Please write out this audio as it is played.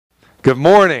Good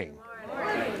morning. Good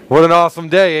morning. What an awesome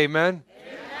day, amen?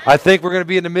 I think we're going to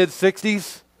be in the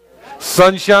mid-60s.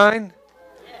 Sunshine.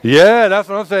 Yeah, that's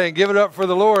what I'm saying. Give it up for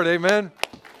the Lord, amen?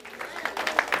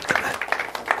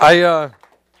 Well,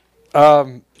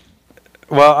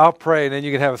 I'll pray, and then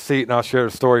you can have a seat, and I'll share the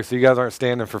story so you guys aren't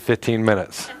standing for 15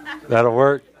 minutes. That'll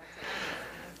work?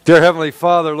 Dear Heavenly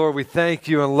Father, Lord, we thank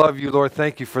you and love you, Lord.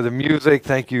 Thank you for the music.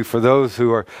 Thank you for those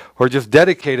who are just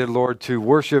dedicated, Lord, to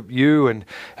worship you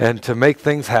and to make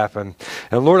things happen.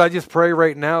 And Lord, I just pray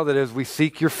right now that as we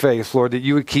seek your face, Lord, that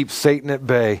you would keep Satan at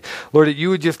bay. Lord, that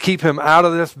you would just keep him out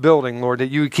of this building, Lord,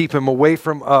 that you would keep him away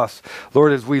from us.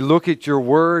 Lord, as we look at your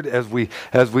word, as we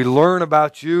learn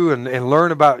about you and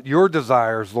learn about your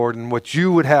desires, Lord, and what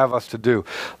you would have us to do.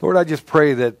 Lord, I just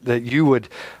pray that you would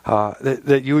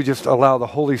just allow the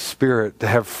Holy Spirit to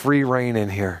have free reign in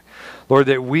here. Lord,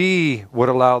 that we would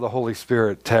allow the Holy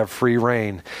Spirit to have free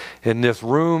reign in this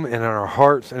room and in our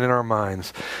hearts and in our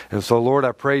minds. And so, Lord,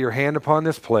 I pray your hand upon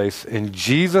this place. In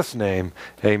Jesus' name,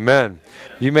 amen.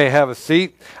 You may have a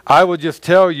seat. I will just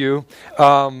tell you,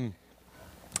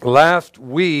 last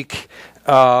week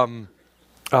was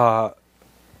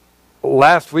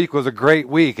a great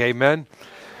week, amen.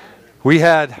 We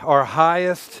had our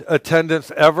highest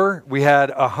attendance ever. We had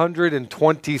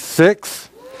 126.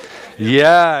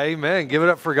 Yeah, amen. Give it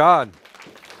up for God.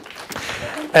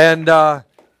 And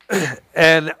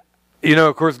you know,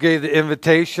 of course, gave the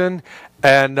invitation,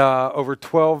 and over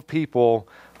 12 people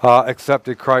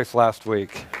accepted Christ last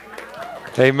week.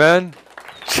 Amen.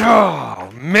 Oh,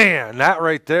 man, that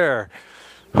right there.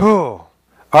 Whew. All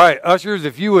right, ushers,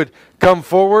 if you would come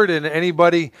forward, and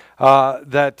anybody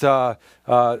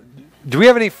do we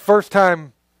have any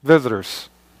first-time visitors?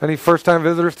 Any first-time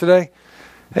visitors today?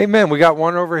 Amen. We got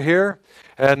one over here.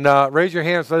 And raise your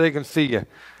hand so they can see you.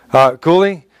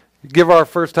 Cooley, give our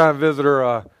first-time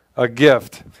visitor a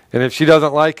gift. And if she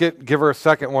doesn't like it, give her a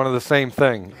second one of the same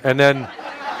thing. And then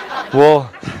we'll...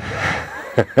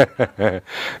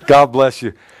 God bless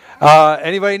you.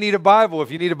 Anybody need a Bible?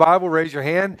 If you need a Bible, raise your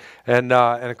hand. And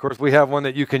of course, we have one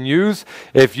that you can use.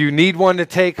 If you need one to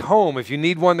take home, if you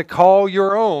need one to call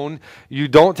your own, you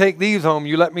don't take these home,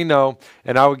 you let me know,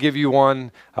 and I will give you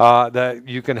one that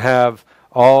you can have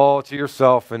all to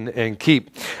yourself and keep.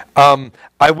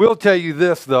 I will tell you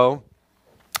this, though.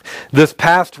 This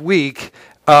past week,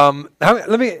 how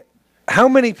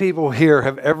many people here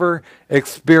have ever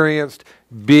experienced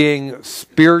being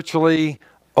spiritually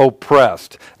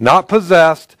oppressed? Not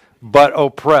possessed, but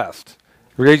oppressed.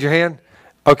 Raise your hand.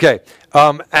 Okay.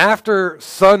 After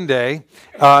Sunday,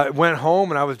 went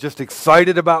home and I was just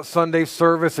excited about Sunday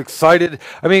service. Excited.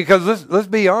 I mean, because let's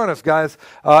be honest, guys.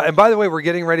 And by the way, we're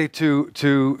getting ready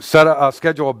to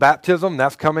schedule a baptism.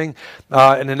 That's coming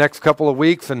in the next couple of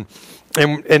weeks. And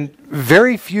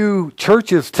very few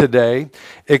churches today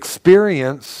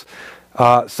experience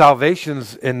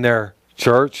salvations in their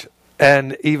church,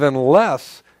 and even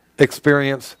less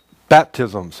experience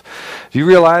baptisms. Do you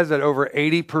realize that over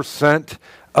 80%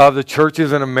 of the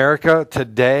churches in America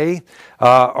today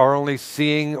are only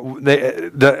seeing,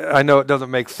 I know it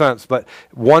doesn't make sense, but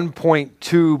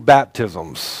 1.2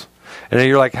 baptisms. And then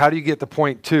you're like, how do you get the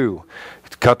 0.2?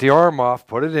 Cut the arm off,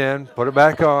 put it in, put it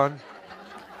back on.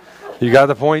 You got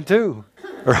the 0.2,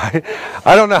 right?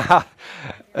 I don't know how.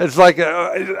 It's like,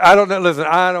 I don't know. Listen,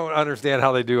 I don't understand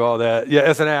how they do all that. Yeah,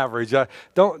 it's an average.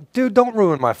 Don't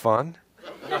ruin my fun.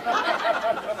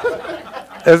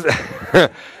 It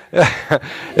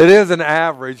is an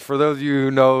average. For those of you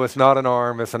who know, it's not an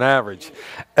arm, it's an average.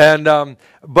 And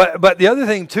but the other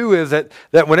thing too is that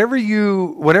whenever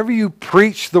you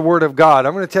preach the Word of God,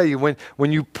 I'm going to tell you, when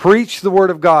you preach the Word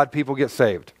of God, people get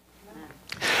saved.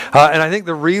 And I think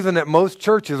the reason that most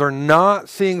churches are not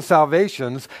seeing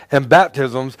salvations and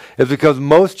baptisms is because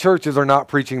most churches are not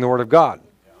preaching the Word of God.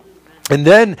 And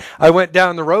then I went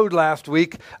down the road last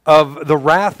week of the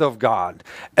wrath of God.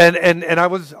 And I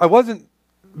wasn't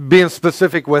being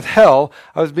specific with hell,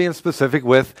 I was being specific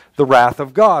with the wrath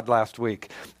of God last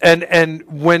week. And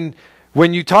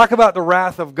when you talk about the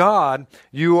wrath of God,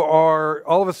 you are,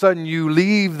 all of a sudden, you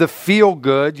leave the feel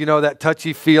good, you know, that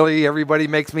touchy-feely, everybody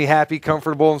makes me happy,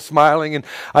 comfortable, and smiling, and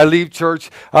I leave church,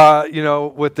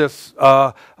 with this,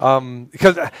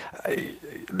 because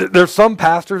there's some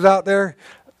pastors out there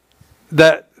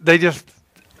that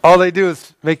all they do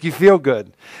is make you feel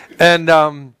good.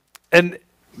 And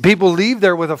people leave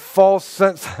there with a false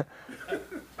sense.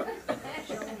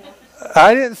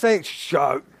 I didn't say,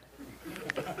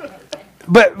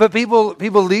 But people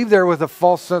leave there with a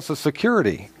false sense of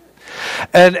security,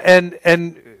 and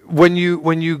when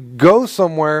you go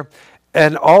somewhere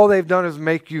and all they've done is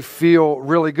make you feel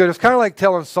really good. It's kind of like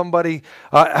telling somebody,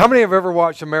 how many have ever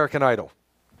watched American Idol?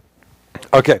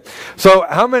 Okay, so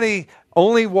how many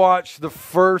only watch the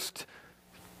first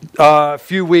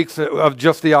few weeks of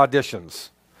just the auditions?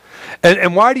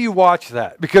 And why do you watch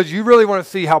that? Because you really want to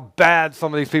see how bad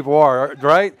some of these people are,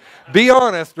 right? Be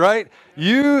honest, right?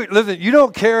 Listen, you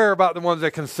don't care about the ones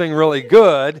that can sing really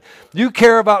good. You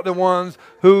care about the ones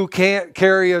who can't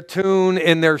carry a tune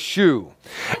in their shoe.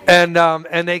 And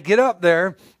they get up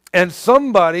there, and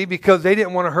somebody, because they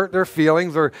didn't want to hurt their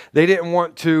feelings, or they didn't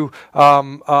want to,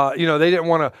 they didn't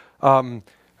want to,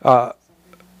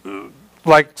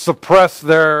 suppress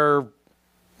their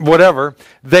whatever,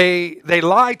 they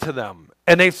lie to them.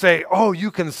 And they say, oh, you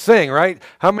can sing, right?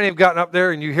 How many have gotten up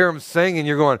there and you hear them sing and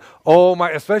you're going, oh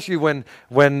my, especially when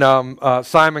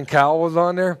Simon Cowell was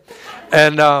on there.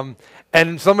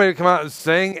 And somebody would come out and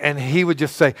sing and he would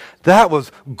just say, that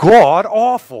was god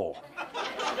awful.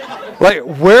 Like,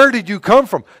 where did you come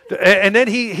from? And then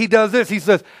he does this. He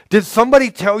says, did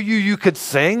somebody tell you could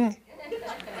sing?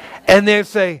 And they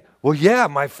say, well, yeah,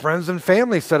 my friends and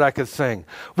family said I could sing.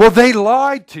 Well, they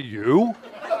lied to you.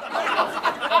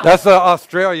 That's an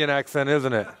Australian accent,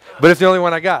 isn't it? But it's the only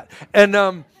one I got.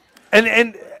 And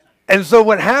so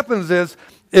what happens is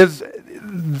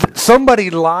somebody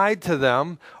lied to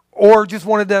them, or just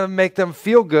wanted them to make them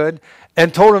feel good,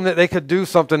 and told them that they could do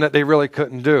something that they really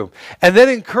couldn't do, and then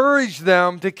encouraged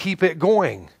them to keep it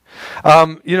going.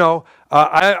 I'm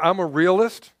a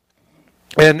realist,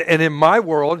 and in my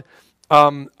world,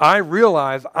 I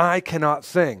realize I cannot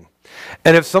sing.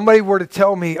 And if somebody were to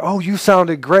tell me, oh, you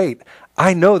sounded great,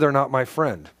 I know they're not my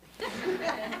friend.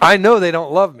 I know they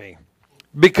don't love me,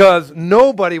 because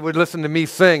nobody would listen to me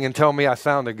sing and tell me I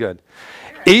sounded good.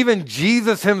 Even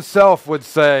Jesus himself would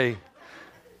say,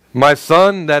 my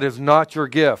son, that is not your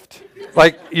gift.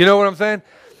 Like, you know what I'm saying?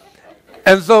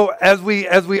 And so as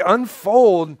we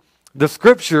unfold the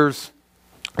scriptures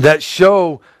that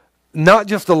show not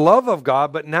just the love of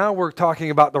God, but now we're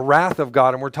talking about the wrath of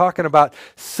God, and we're talking about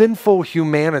sinful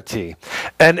humanity.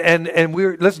 And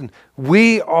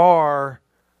we are,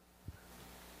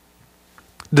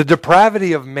 the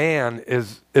depravity of man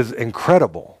is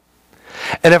incredible.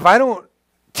 And if I don't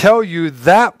tell you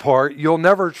that part, you'll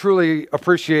never truly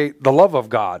appreciate the love of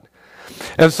God.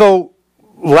 And so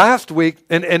last week,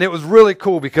 and it was really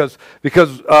cool because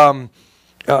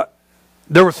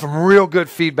there was some real good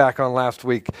feedback on last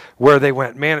week where they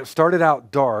went, man, it started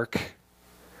out dark,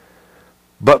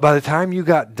 but by the time you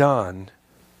got done,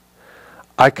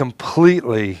 I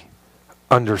completely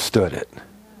understood it.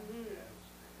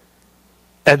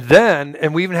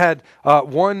 And we even had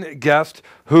one guest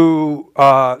who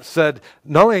said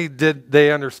not only did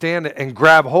they understand it and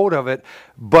grab hold of it,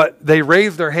 but they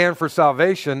raised their hand for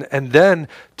salvation and then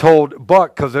told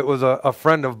Buck, because it was a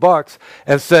friend of Buck's,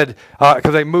 and said,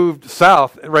 because they moved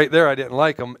south, right there I didn't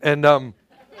like them. And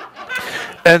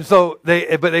so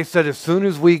they said, as soon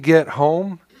as we get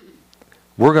home,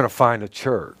 we're going to find a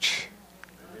church.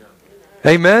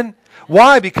 Amen?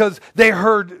 Why? Because they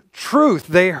heard truth.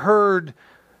 They heard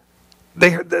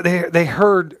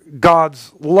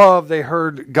God's love. They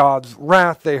heard God's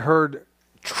wrath. They heard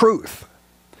truth.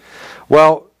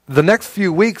 Well, the next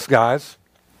few weeks, guys,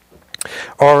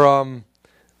 are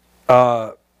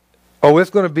it's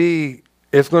going to be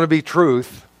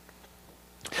truth.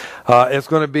 It's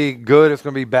going to be good. It's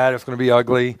going to be bad. It's going to be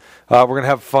ugly. We're going to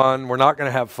have fun. We're not going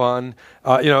to have fun.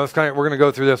 We're going to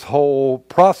go through this whole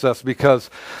process, because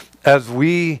as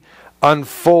we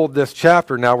unfold this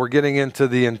chapter, now we're getting into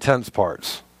the intense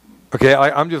parts. Okay,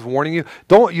 I'm just warning you.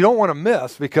 You don't want to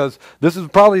miss, because this is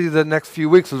probably the next few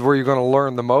weeks is where you're going to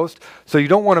learn the most. So you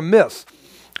don't want to miss.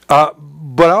 But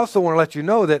I also want to let you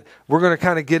know that we're going to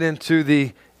kind of get into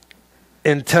the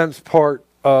intense part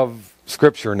of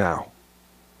Scripture now.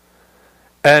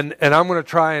 And I'm going to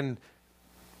try and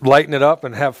lighten it up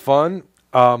and have fun.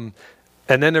 And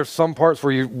then there's some parts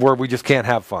where we just can't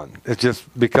have fun. It's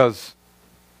just because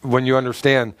when you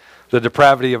understand the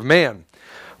depravity of man.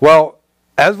 Well,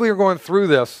 as we were going through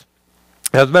this,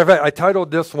 as a matter of fact, I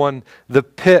titled this one, The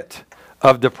Pit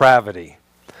of Depravity.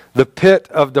 The Pit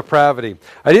of Depravity.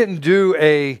 I didn't do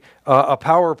a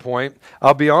PowerPoint.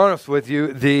 I'll be honest with you.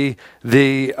 This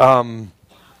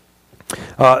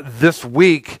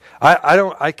week,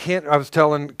 I was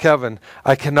telling Kevin,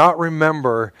 I cannot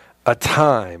remember a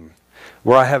time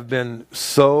where I have been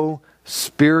so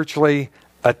spiritually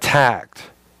attacked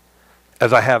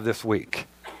as I have this week.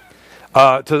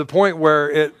 To the point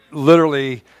where it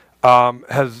literally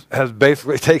has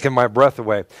basically taken my breath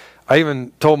away. I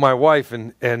even told my wife,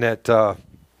 and at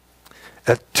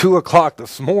at 2 o'clock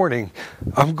this morning,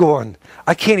 I'm going,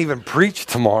 I can't even preach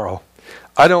tomorrow.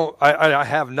 I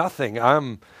have nothing.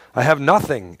 I have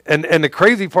nothing. And the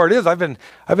crazy part is I've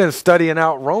been studying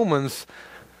out Romans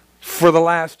for the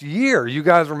last year. You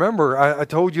guys remember, I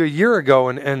told you a year ago,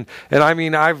 and I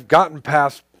mean, I've gotten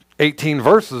past 18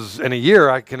 verses in a year,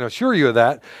 I can assure you of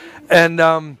that. And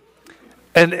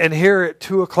here at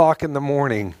 2 o'clock in the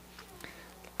morning,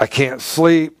 I can't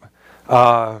sleep,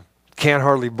 can't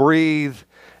hardly breathe.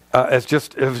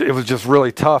 It was just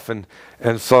really tough. And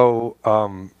so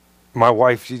my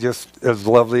wife, she just, as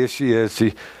lovely as she is,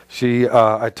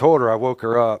 I told her, I woke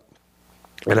her up,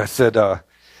 and I said,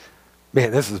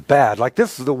 man, this is bad. Like,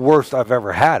 this is the worst I've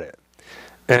ever had it.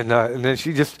 And then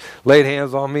she just laid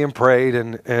hands on me and prayed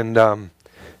and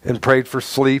prayed for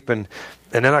sleep. And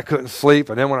then I couldn't sleep.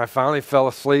 And then when I finally fell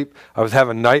asleep, I was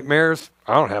having nightmares.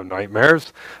 I don't have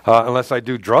nightmares unless I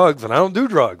do drugs, and I don't do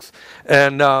drugs.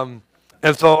 And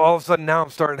so all of a sudden now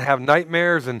I'm starting to have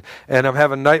nightmares, and I'm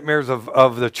having nightmares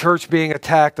of the church being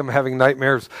attacked. I'm having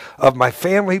nightmares of my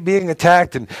family being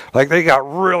attacked, and like they got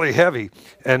really heavy.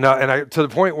 And I to the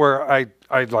point where I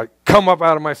like come up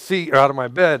out of my seat or out of my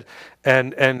bed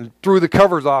and threw the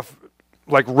covers off,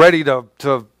 like ready to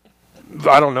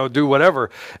I don't know, do whatever.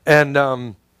 And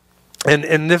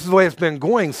this is the way it's been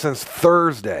going since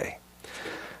Thursday.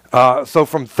 So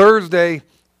from Thursday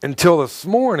until this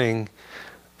morning,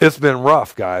 it's been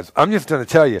rough, guys. I'm just going to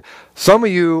tell you, some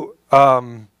of you,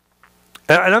 and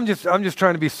I'm just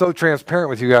trying to be so transparent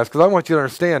with you guys, because I want you to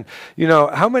understand, you know,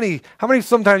 how many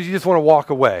sometimes you just want to walk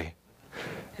away.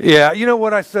 Yeah, you know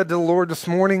what I said to the Lord this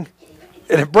morning?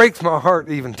 And it breaks my heart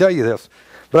to even tell you this.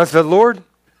 But I said, Lord,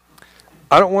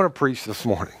 I don't want to preach this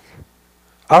morning.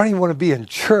 I don't even want to be in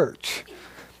church.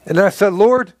 And then I said,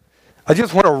 Lord, I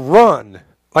just want to run.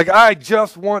 Like, I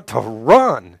just want to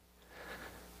run.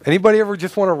 Anybody ever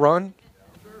just want to run?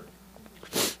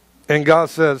 And God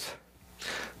says,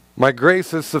 my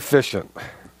grace is sufficient.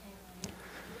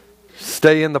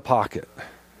 Stay in the pocket.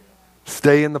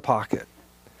 Stay in the pocket.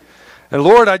 And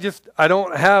Lord, I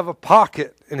don't have a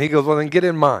pocket. And he goes, well, then get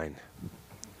in mine.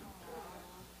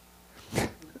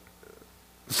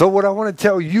 So what I want to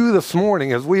tell you this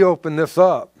morning as we open this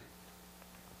up,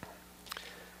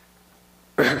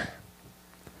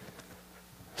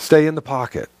 stay in the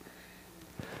pocket.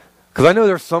 Because I know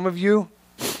there's some of you,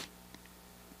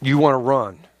 you want to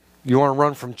run. You want to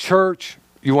run from church.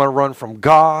 You want to run from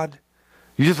God.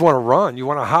 You just want to run. You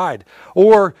want to hide.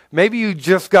 Or maybe you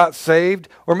just got saved,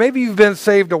 or maybe you've been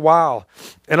saved a while,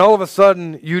 and all of a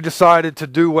sudden you decided to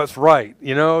do what's right.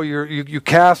 You know, you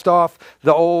cast off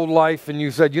the old life, and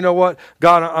you said, you know what,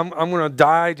 God, I'm going to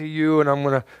die to you, and I'm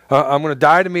going to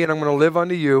die to me, and I'm going to live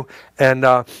unto you. And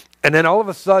then all of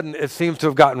a sudden it seems to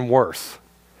have gotten worse,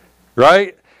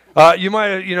 right? You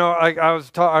might, you know,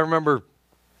 I remember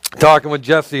talking with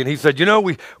Jesse, and he said, you know,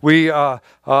 we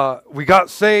got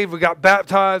saved, we got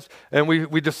baptized, and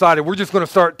we decided we're just going to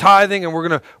start tithing, and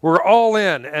we're all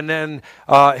in. And then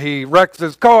he wrecks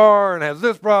his car and has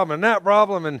this problem and that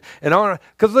problem, and on.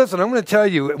 Because listen, I'm going to tell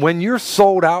you, when you're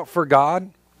sold out for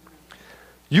God,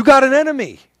 you got an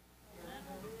enemy,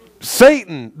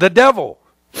 Satan, the devil.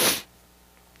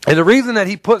 And the reason that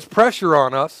he puts pressure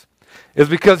on us is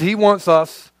because he wants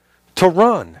us to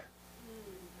run.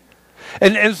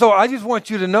 And so I just want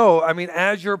you to know, I mean,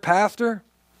 as your pastor,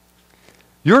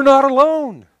 you're not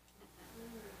alone.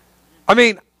 I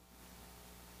mean,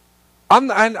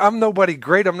 I'm nobody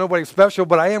great, I'm nobody special,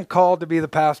 but I am called to be the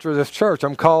pastor of this church.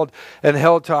 I'm called and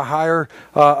held to a higher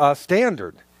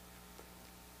standard.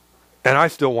 And I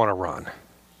still want to run.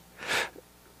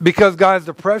 Because, guys,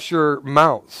 the pressure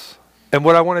mounts. And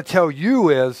what I want to tell you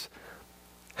is,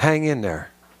 hang in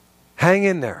there. Hang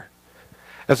in there.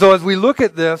 And so as we look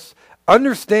at this,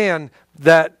 understand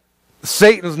that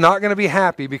Satan's not going to be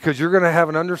happy, because you're going to have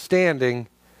an understanding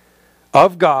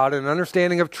of God, an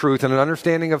understanding of truth, and an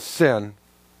understanding of sin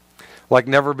like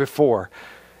never before.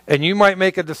 And you might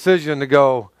make a decision to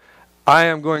go, I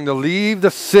am going to leave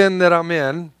the sin that I'm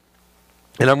in,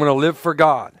 and I'm going to live for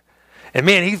God. And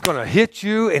man, he's going to hit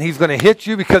you, and he's going to hit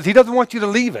you because he doesn't want you to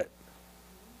leave it.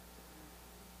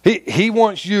 He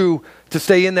wants you to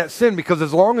stay in that sin, because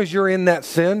as long as you're in that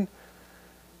sin,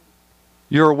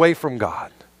 you're away from God.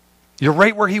 You're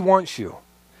right where he wants you.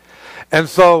 And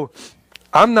so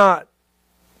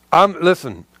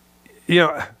listen, you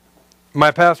know,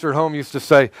 my pastor at home used to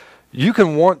say, you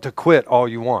can want to quit all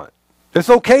you want. It's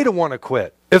okay to want to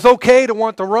quit. It's okay to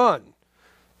want to run.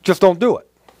 Just don't do it.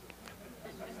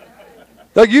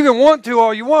 Like, you can want to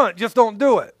all you want, just don't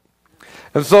do it.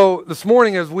 And so this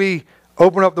morning, as we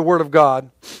open up the Word of God,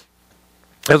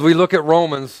 as we look at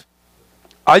Romans,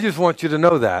 I just want you to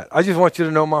know that. I just want you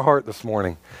to know my heart this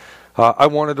morning. I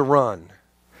wanted to run.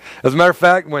 As a matter of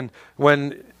fact,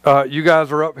 when you guys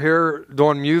were up here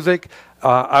doing music,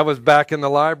 I was back in the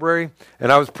library,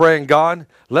 and I was praying, God,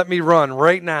 let me run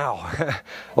right now.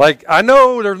 Like, I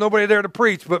know there's nobody there to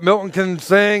preach, but Milton can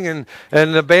sing, and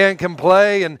the band can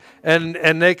play, and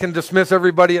they can dismiss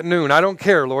everybody at noon. I don't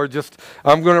care, Lord. Just,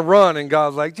 I'm going to run. And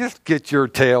God's like, just get your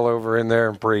tail over in there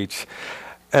and preach.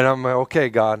 And I'm like, okay,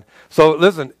 God. So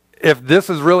listen, if this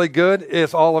is really good,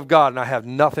 it's all of God, and I have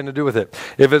nothing to do with it.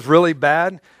 If it's really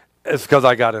bad, it's because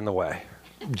I got in the way.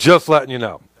 Just letting you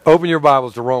know. Open your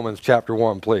Bibles to Romans chapter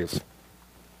 1, please.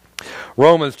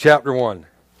 Romans chapter 1.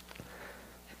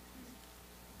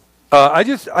 I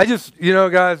just, you know,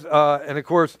 guys, and of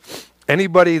course,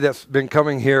 anybody that's been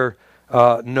coming here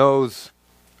knows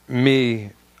me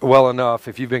well enough.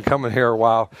 If you've been coming here a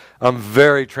while, I'm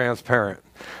very transparent.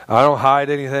 I don't hide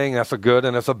anything. That's a good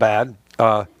and that's a bad.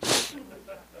 I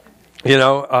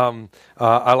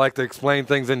like to explain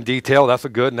things in detail. That's a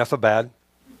good and that's a bad.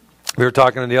 We were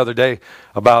talking the other day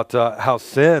about how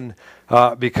sin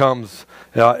becomes,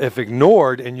 if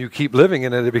ignored and you keep living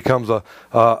in it, it becomes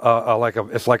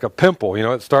it's like a pimple. You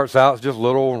know, it starts out it's just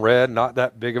little and red, not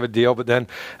that big of a deal, but then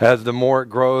as the more it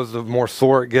grows, the more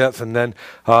sore it gets, and then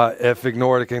if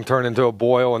ignored, it can turn into a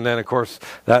boil, and then of course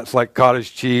that's like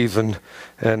cottage cheese, and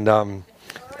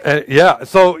yeah.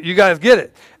 So you guys get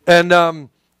it, and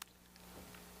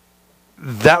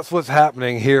that's what's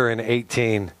happening here in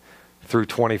 18 through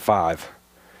 25.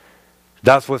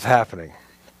 That's what's happening.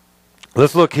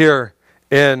 Let's look here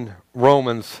in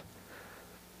Romans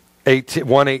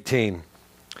 1:18.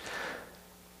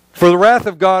 For the wrath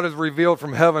of God is revealed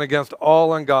from heaven against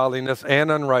all ungodliness and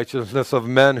unrighteousness of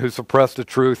men who suppress the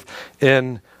truth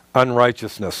in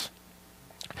unrighteousness.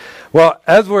 Well,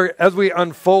 as we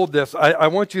unfold this, I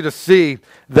want you to see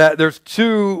that there's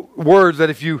two words that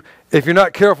if you're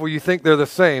not careful, you think they're the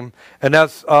same, and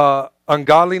that's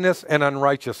ungodliness and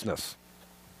unrighteousness.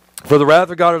 For the wrath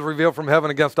of God is revealed from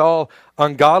heaven against all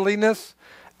ungodliness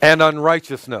and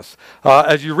unrighteousness.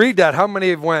 As you read that, how many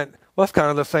have went, well, that's kind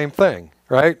of the same thing,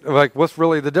 right? Like, what's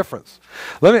really the difference?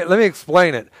 Let me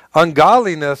explain it.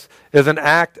 Ungodliness is an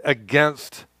act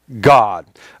against God.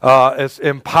 It's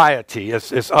impiety.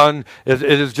 It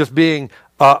is just being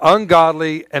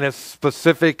ungodly, and it's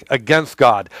specific against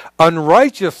God.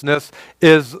 Unrighteousness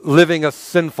is living a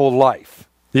sinful life.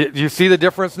 You see the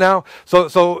difference now?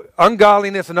 So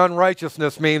ungodliness and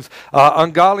unrighteousness means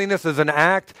ungodliness is an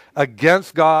act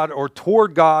against God or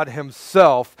toward God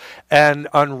himself, and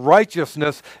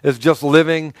unrighteousness is just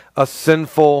living a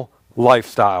sinful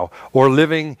lifestyle or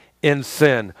living in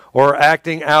sin or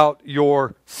acting out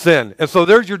your sin. And so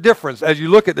there's your difference as you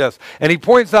look at this. And he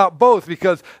points out both,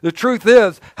 because the truth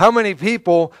is, how many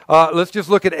people, let's just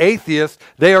look at atheists,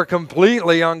 they are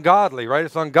completely ungodly, right?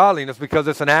 It's ungodliness because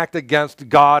it's an act against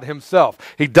God himself.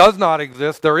 He does not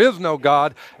exist. There is no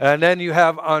God. And then you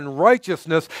have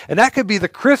unrighteousness, and that could be the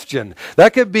Christian.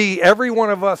 That could be every one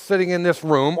of us sitting in this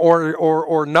room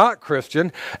or not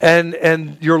Christian,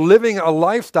 and you're living a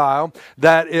lifestyle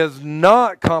that is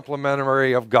not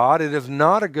complimentary of God. It is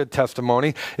not a good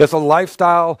testimony. It's a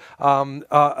lifestyle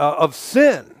of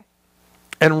sin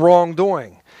and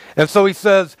wrongdoing. And so he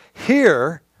says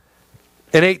here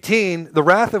in 18, the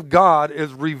wrath of God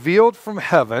is revealed from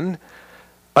heaven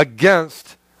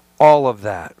against all of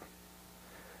that.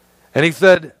 And he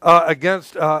said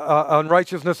against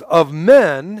unrighteousness of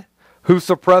men who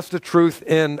suppress the truth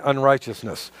in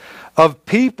unrighteousness, of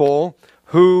people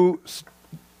who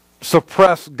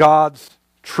suppress God's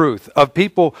truth, of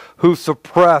people who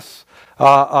suppress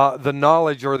the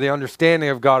knowledge or the understanding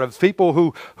of God, of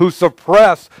people who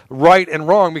suppress right and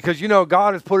wrong, because you know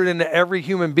God has put it into every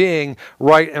human being,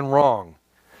 right and wrong.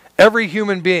 Every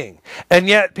human being. And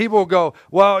yet people go,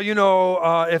 well, you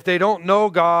know, if they don't know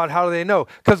God, how do they know?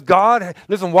 Because God,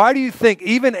 listen, why do you think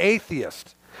even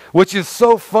atheists, which is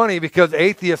so funny because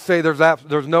atheists say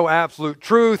there's no absolute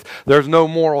truth, there's no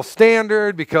moral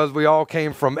standard because we all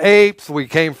came from apes,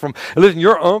 listen,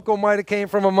 your uncle might have came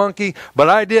from a monkey, but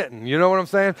I didn't, you know what I'm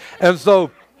saying? And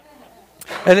so,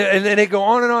 and they go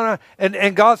on and on,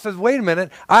 and God says, wait a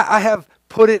minute, I have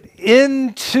put it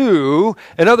into,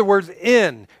 in other words,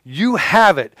 you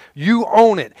have it, you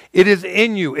own it, it is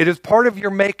in you, it is part of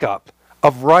your makeup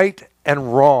of right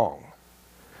and wrong.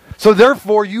 So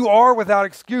therefore, you are without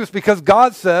excuse, because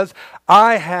God says,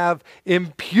 I have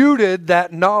imputed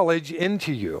that knowledge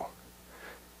into you,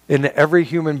 into every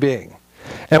human being.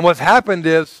 And what's happened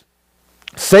is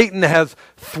Satan has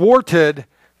thwarted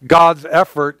God's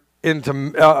effort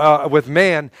with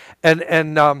man.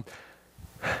 And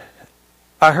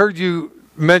I heard you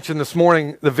mentioned this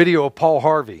morning the video of Paul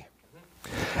Harvey.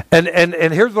 And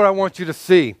here's what I want you to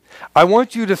see. I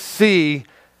want you to see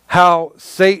how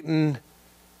Satan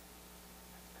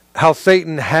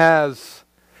has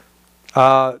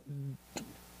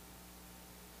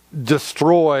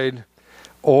destroyed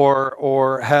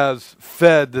or has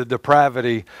fed the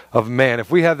depravity of man.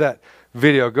 If we have that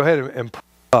video, go ahead and put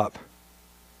it up.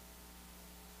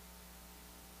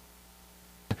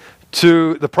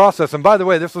 To the process. And by the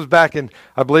way, this was back in,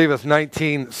 I believe it's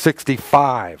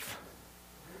 1965.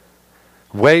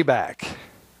 Way back.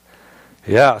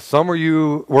 Yeah, some of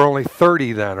you were only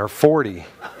 30 then, or 40.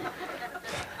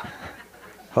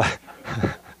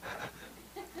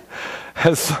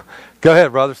 Go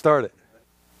ahead, brother, start it.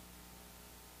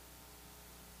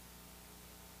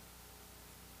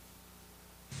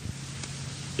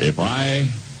 If I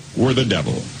were the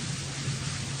devil,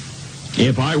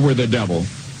 if I were the devil,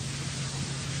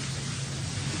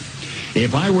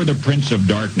 if I were the prince of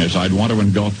darkness, I'd want to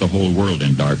engulf the whole world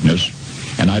in darkness,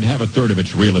 and I'd have a third of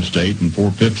its real estate and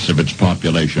 4/5 of its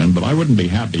population, but I wouldn't be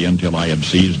happy until I had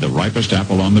seized the ripest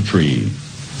apple on the tree,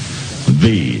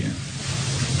 thee.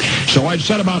 So I'd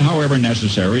set about, however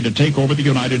necessary, to take over the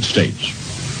United States.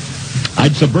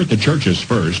 I'd subvert the churches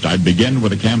first. I'd begin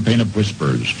with a campaign of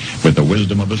whispers. With the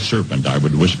wisdom of a serpent, I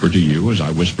would whisper to you as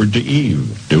I whispered to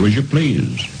Eve, do as you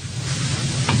please.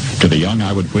 To the young,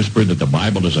 I would whisper that the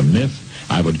Bible is a myth.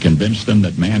 I would convince them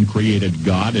that man created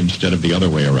God instead of the other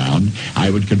way around. I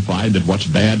would confide that what's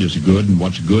bad is good and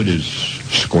what's good is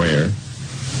square.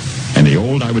 And the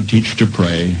old I would teach to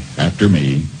pray after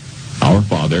me, Our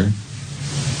Father,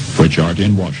 which art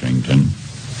in Washington.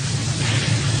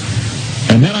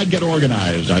 And then I'd get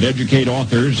organized. I'd educate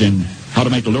authors in how to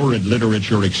make lurid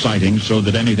literature exciting so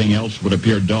that anything else would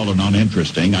appear dull and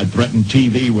uninteresting. I'd threaten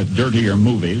TV with dirtier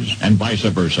movies and vice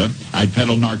versa. I'd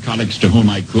peddle narcotics to whom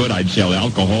I could. I'd sell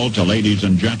alcohol to ladies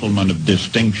and gentlemen of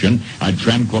distinction. I'd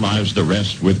tranquilize the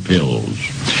rest with pills.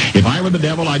 If I were the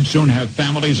devil, I'd soon have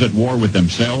families at war with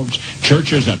themselves,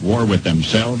 churches at war with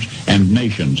themselves, and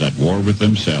nations at war with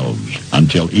themselves,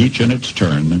 until each in its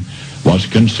turn was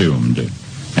consumed.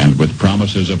 And with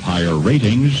promises of higher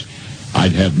ratings,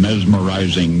 I'd have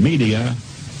mesmerizing media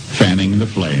fanning the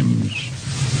flames.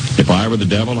 If I were the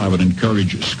devil, I would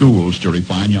encourage schools to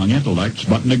refine young intellects,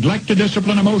 but neglect to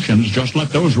discipline emotions. Just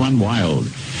let those run wild.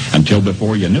 Until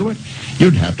before you knew it,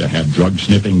 you'd have to have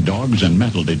drug-sniffing dogs and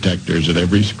metal detectors at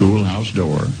every schoolhouse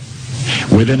door.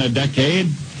 Within a decade,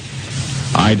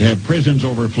 I'd have prisons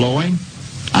overflowing.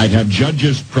 I'd have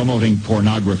judges promoting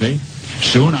pornography.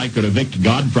 Soon I could evict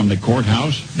God from the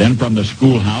courthouse, then from the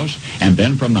schoolhouse, and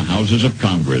then from the houses of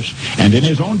Congress. And in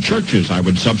his own churches, I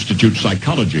would substitute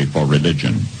psychology for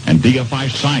religion and deify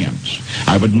science.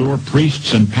 I would lure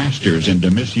priests and pastors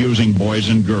into misusing boys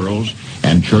and girls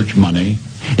and church money.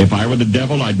 If I were the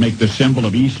devil, I'd make the symbol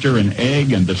of Easter an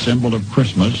egg and the symbol of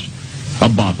Christmas a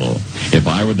bottle. If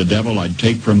I were the devil, I'd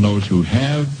take from those who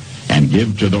have and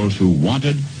give to those who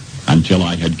wanted until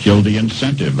I had killed the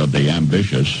incentive of the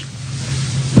ambitious.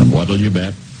 And what'll you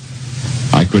bet?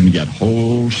 I couldn't get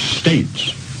whole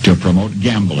states to promote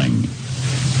gambling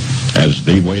as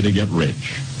the way to get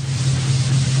rich.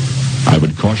 I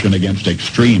would caution against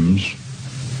extremes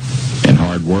in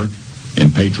hard work, in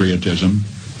patriotism,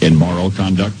 in moral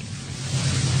conduct.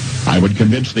 I would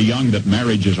convince the young that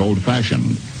marriage is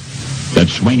old-fashioned, that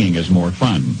swinging is more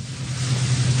fun,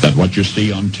 that what you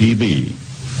see on TV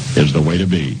is the way to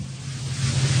be.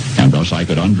 And thus I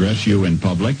could undress you in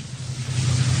public,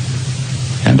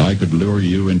 and I could lure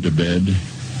you into bed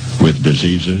with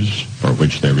diseases for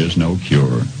which there is no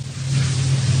cure.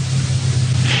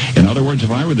 In other words,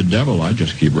 if I were the devil, I'd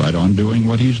just keep right on doing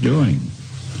what he's doing.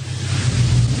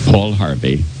 Paul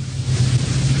Harvey.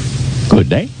 Good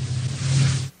day.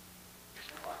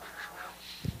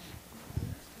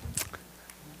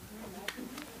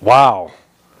 Wow.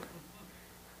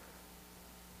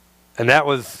 And that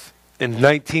was in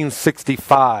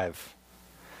 1965.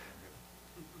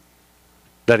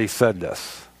 That he said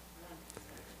this.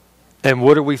 And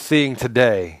what are we seeing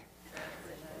today?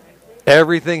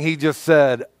 Everything he just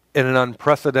said in an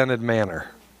unprecedented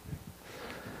manner.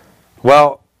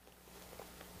 Well,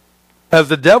 as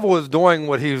the devil is doing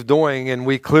what he's doing, and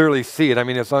we clearly see it, I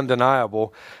mean, it's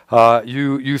undeniable.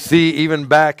 You see even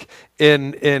back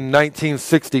in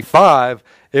 1965,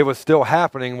 it was still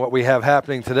happening, what we have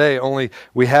happening today, only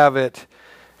we have it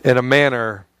in a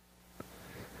manner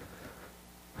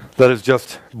that is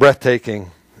just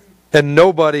breathtaking. And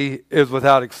nobody is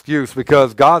without excuse,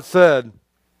 because God said,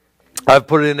 I've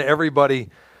put it in everybody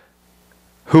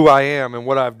who I am and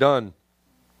what I've done.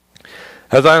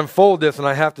 As I unfold this, and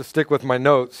I have to stick with my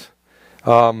notes,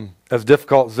 as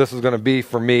difficult as this is going to be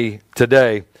for me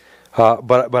today,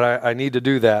 but I need to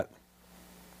do that.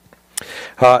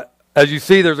 As you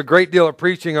see, there's a great deal of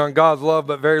preaching on God's love,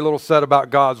 but very little said about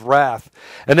God's wrath.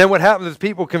 And then what happens is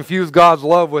people confuse God's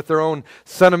love with their own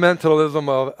sentimentalism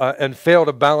and fail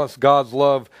to balance God's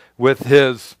love with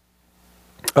His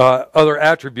other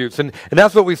attributes. And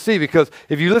that's what we see, because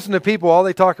if you listen to people, all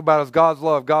they talk about is God's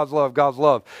love, God's love, God's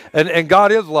love. And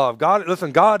God is love. God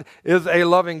is a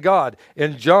loving God.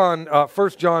 In 1 John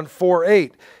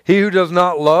 4:8, he who does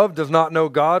not love does not know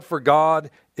God, for God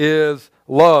is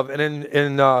love. And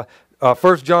in 1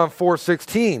 John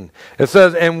 4:16, it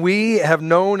says, and we have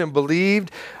known and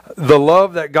believed the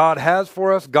love that God has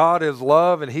for us. God is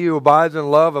love, and he who abides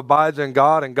in love abides in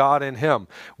God, and God in him.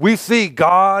 We see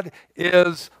God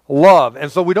is love. And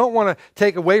so we don't want to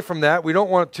take away from that. We don't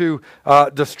want to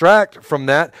distract from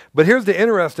that. But here's the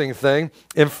interesting thing.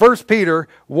 In 1 Peter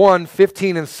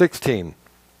 1:15 and 16,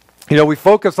 we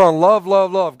focus on love,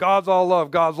 love, love. God's all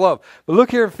love, God's love. But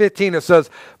look here in 15, it says,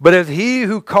 but as he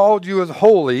who called you is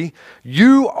holy,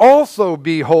 you also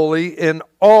be holy in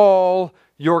all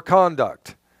your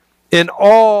conduct. In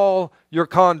all your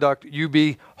conduct, you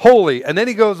be holy. And then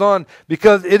he goes on,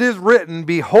 because it is written,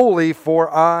 be holy,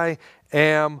 for I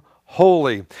am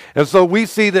holy. And so we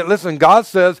see that, listen, God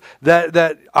says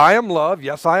that I am love.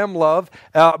 Yes, I am love.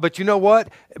 But you know what?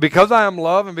 Because I am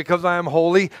love and because I am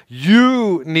holy,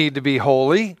 you need to be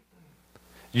holy.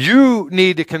 You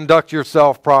need to conduct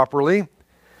yourself properly.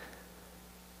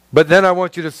 But then I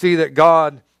want you to see that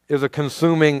God is a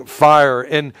consuming fire.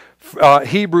 In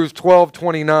Hebrews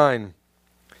 12:29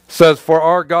 says, for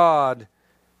our God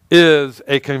is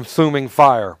a consuming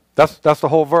fire. That's the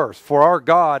whole verse. For our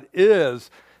God is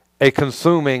a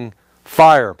consuming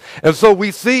fire. And so we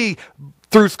see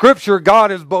through Scripture,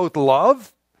 God is both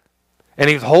love, and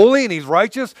he's holy and he's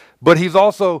righteous, but he's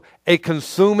also a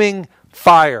consuming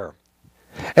fire.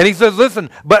 And he says, listen,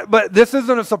 but this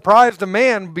isn't a surprise to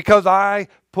man, because I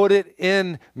put it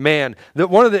in man.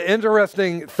 That one of the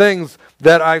interesting things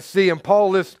that I see, and Paul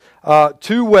lists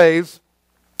two ways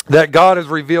that God has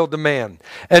revealed to man.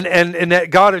 And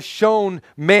that God has shown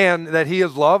man that he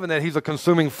is love, and that he's a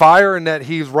consuming fire, and that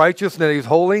he's righteous, and that he's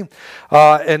holy.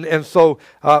 And so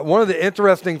one of the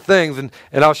interesting things, and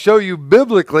I'll show you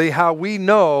biblically how we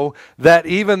know that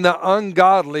even the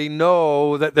ungodly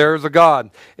know that there is a God.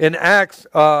 In Acts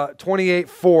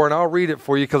 28:4, and I'll read it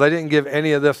for you because I didn't give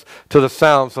any of this to the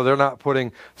sound, so they're not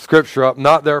putting scripture up.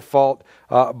 Not their fault.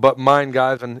 But mine,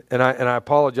 guys, and I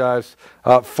apologize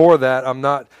for that. I'm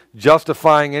not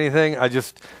justifying anything. I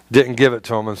just didn't give it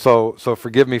to them, and so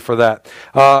forgive me for that.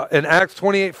 In Acts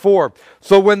 28:4,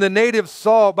 so when the natives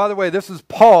saw, by the way, this is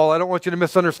Paul. I don't want you to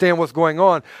misunderstand what's going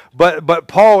on, but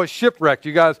Paul was shipwrecked.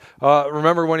 You guys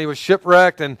remember when he was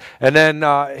shipwrecked, and then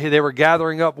they were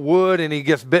gathering up wood, and he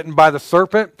gets bitten by the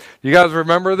serpent. You guys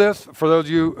remember this, for those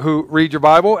of you who read your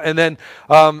Bible? And then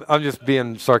I'm just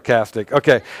being sarcastic.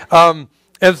 Okay.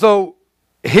 And so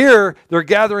here they're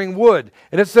gathering wood.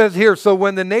 And it says here, so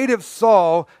when the natives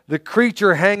saw the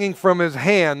creature hanging from his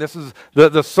hand, this is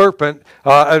the serpent,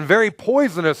 a very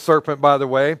poisonous serpent, by the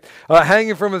way,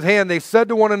 hanging from his hand, they said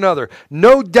to one another,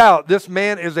 no doubt this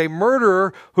man is a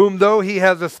murderer, whom though he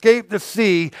has escaped the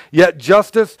sea, yet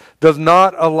justice does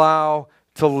not allow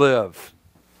to live.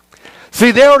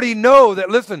 See, they already know that,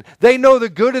 listen, they know the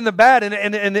good and the bad.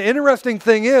 And the interesting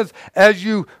thing is, as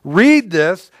you read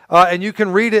this, and you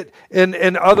can read it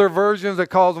in other versions that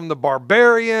calls them the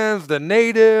barbarians, the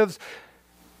natives,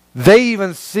 they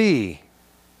even see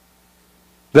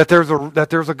that there's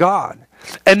a God.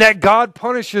 And that God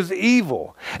punishes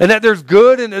evil. And that there's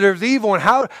good and there's evil. And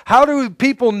how do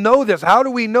people know this? How do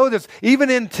we know this?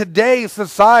 Even in today's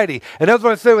society. And that's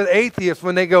what I say with atheists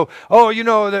when they go, oh,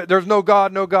 there's no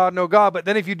God, no God, no God. But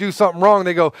then if you do something wrong,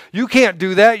 they go, you can't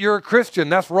do that. You're a Christian.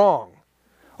 That's wrong.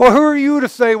 Well, who are you to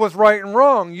say what's right and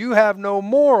wrong? You have no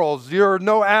morals. You're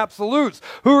no absolutes.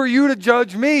 Who are you to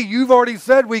judge me? You've already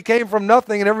said we came from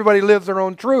nothing and everybody lives their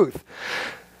own truth.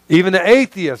 Even the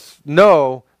atheists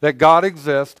know that God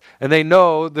exists, and they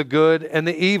know the good and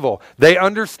the evil. They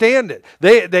understand it.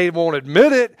 They won't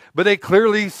admit it, but they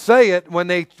clearly say it when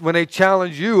they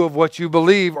challenge you of what you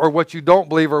believe or what you don't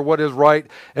believe or what is right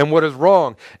and what is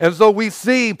wrong. And so we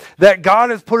see that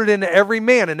God has put it into every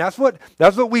man, and that's what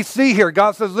we see here.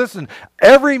 God says, listen,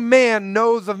 every man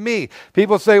knows of me.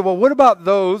 People say, well, what about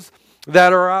those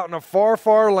that are out in a far,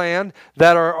 far land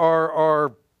that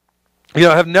are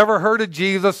have never heard of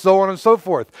Jesus, so on and so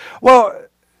forth? Well,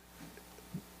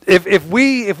 if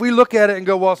we look at it and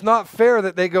go, well, it's not fair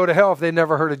that they go to hell if they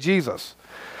never heard of Jesus.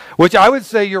 Which I would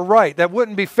say you're right. That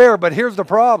wouldn't be fair, but here's the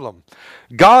problem.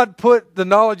 God put the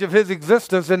knowledge of his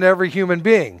existence in every human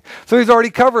being. So he's already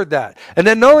covered that. And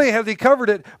then not only has he covered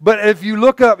it, but if you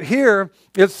look up here,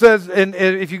 it says, and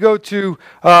if you go to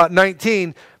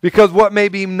 19, because what may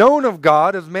be known of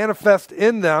God is manifest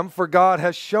in them, for God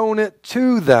has shown it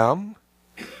to them.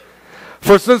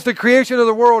 For since the creation of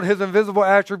the world, his invisible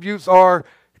attributes are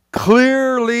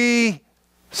clearly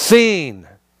seen.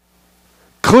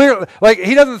 Clearly, like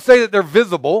he doesn't say that they're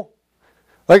visible.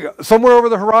 Like somewhere over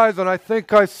the horizon, I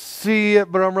think I see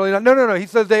it, but I'm really not. No. He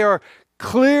says they are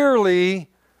clearly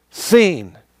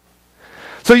seen.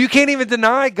 So you can't even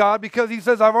deny God because he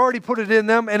says, I've already put it in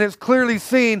them and it's clearly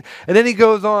seen. And then he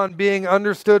goes on, being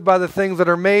understood by the things that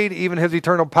are made, even his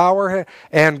eternal power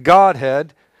and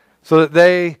Godhead, so that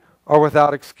they are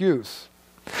without excuse.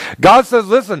 God says,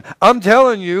 listen, I'm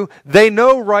telling you, they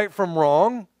know right from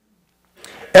wrong.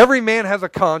 Every man has a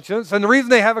conscience, and the reason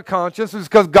they have a conscience is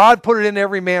because God put it in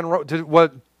every man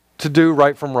to do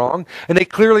right from wrong, and they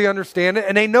clearly understand it,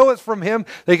 and they know it's from him.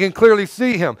 They can clearly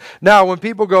see him. Now, when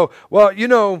people go, well, you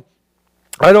know,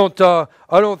 I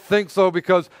don't think so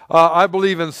because I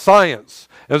believe in science,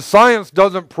 and science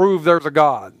doesn't prove there's a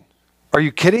God. Are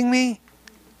you kidding me?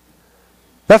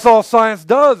 That's all science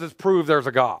does is prove there's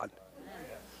a God.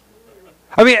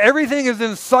 I mean, everything is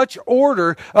in such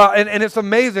order, and it's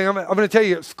amazing. I'm going to tell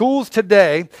you, schools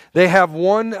today, they have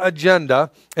one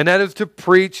agenda, and that is to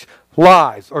preach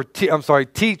lies, or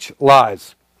teach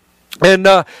lies. And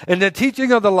the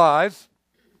teaching of the lies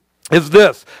is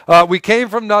this. We came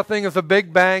from nothing. It's a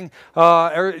big bang.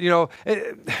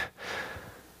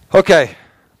 Okay.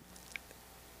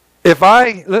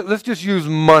 Let's just use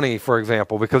money, for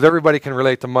example, because everybody can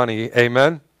relate to money.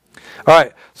 Amen? All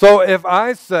right. So if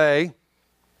I say,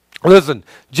 listen,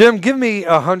 Jim, give me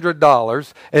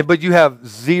 $100, but you have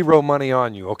zero money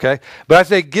on you, okay? But I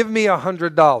say, give me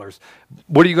 $100.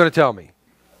 What are you going to tell me?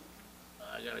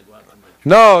 I got to go out to my...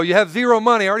 No, you have zero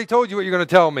money. I already told you what you're going to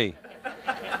tell me.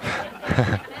 I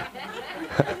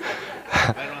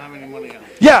don't have any money on me.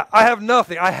 Yeah, I have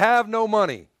nothing. I have no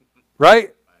money,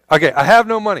 right? Okay, I have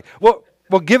no money. Well,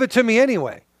 give it to me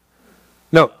anyway.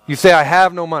 No, you say I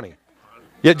have no money.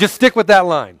 Yeah, just stick with that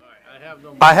line.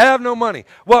 I have no money.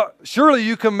 Well, surely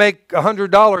you can make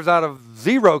 $100 out of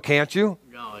zero, can't you?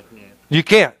 No, I can't. You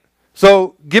can't.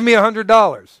 So give me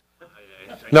 $100.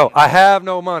 No, I have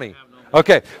no money.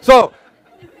 Okay, so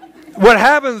what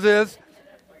happens is,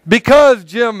 because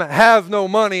Jim has no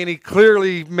money, and he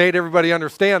clearly made everybody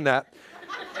understand that,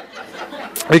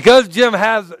 because Jim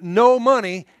has no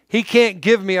money, he can't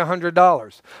give me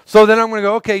 $100. So then I'm going to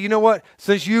go, okay, you know what?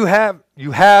 Since you have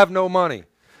no money,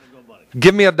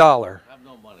 give me $1.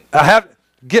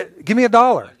 Give me $1. I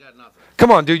got nothing. Come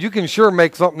on, dude. You can sure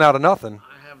make something out of nothing.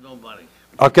 I have no money.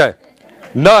 Okay.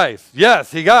 Nice.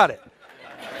 Yes, he got it.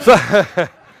 So,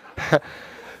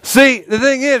 see, the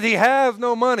thing is, he has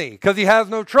no money because he has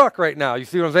no truck right now. You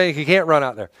see what I'm saying? He can't run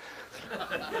out there.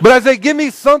 But I say, give me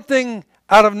something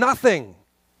out of nothing.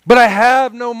 But I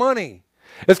have no money.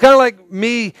 It's kind of like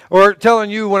me or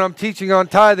telling you when I'm teaching on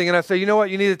tithing and I say, you know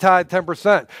what, you need to tithe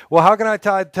 10%. Well, how can I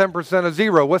tithe 10% of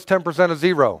zero? What's 10% of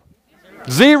zero?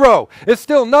 Zero. It's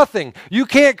still nothing. You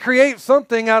can't create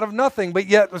something out of nothing, but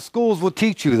yet the schools will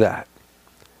teach you that.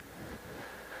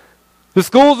 The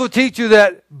schools will teach you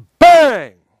that,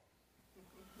 bang!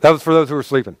 That was for those who were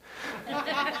sleeping.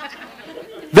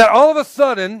 That all of a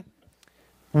sudden,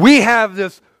 we have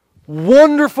this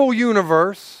wonderful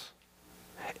universe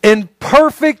in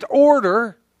perfect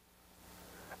order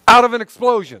out of an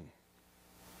explosion.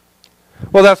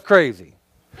 Well, that's crazy.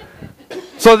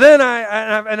 So then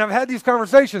I've had these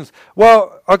conversations.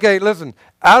 Well, okay, listen.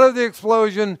 Out of the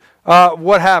explosion,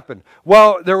 what happened?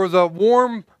 Well, there was a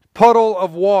warm puddle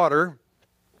of water,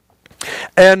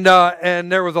 and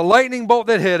there was a lightning bolt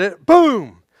that hit it.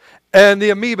 Boom! And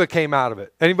the amoeba came out of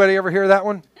it. Anybody ever hear that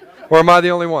one? Or am I the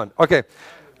only one? Okay.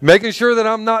 Making sure that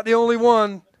I'm not the only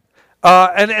one.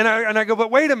 And I go, but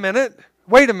wait a minute.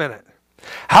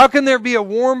 How can there be a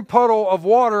warm puddle of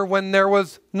water when there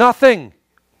was nothing?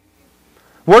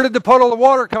 Where did the puddle of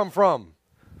water come from?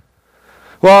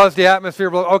 Well, it's the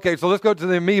atmosphere below. Okay, so let's go to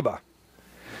the amoeba.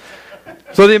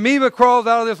 So the amoeba crawls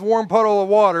out of this warm puddle of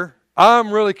water.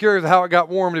 I'm really curious how it got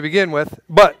warm to begin with,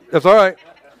 but it's all right.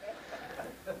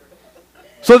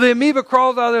 So the amoeba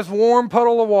crawls out of this warm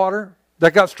puddle of water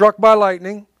that got struck by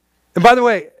lightning. And by the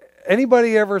way,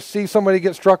 anybody ever see somebody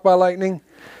get struck by lightning?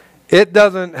 It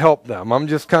doesn't help them. I'm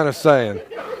just kind of saying.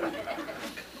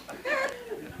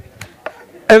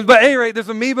 But at any rate, this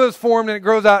amoeba is formed and it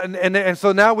grows out. And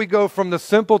so now we go from the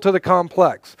simple to the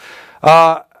complex.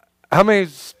 How many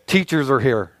teachers are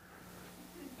here?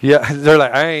 Yeah, they're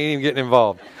like, I ain't even getting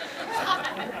involved.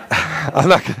 I'm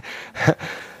not gonna.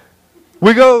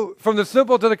 We go from the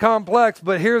simple to the complex,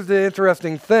 but here's the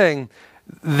interesting thing.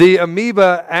 The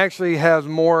amoeba actually has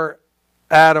more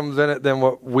atoms in it than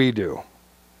what we do.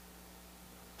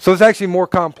 So it's actually more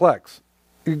complex.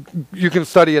 You can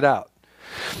study it out.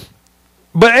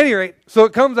 But at any rate, so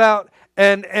it comes out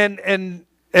and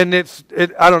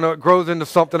I don't know, it grows into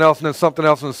something else and then something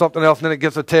else and then something else, and then it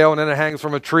gets a tail and then it hangs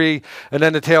from a tree and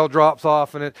then the tail drops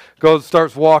off and it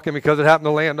starts walking because it happened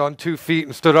to land on 2 feet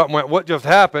and stood up and went, what just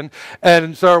happened?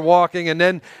 And started walking and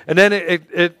then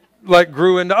it like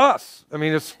grew into us. I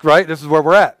mean, it's right, this is where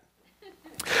we're at.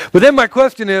 But then my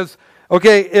question is,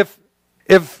 okay,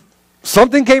 if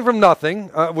something came from nothing,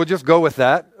 we'll just go with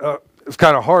that. It's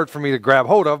kind of hard for me to grab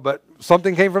hold of, but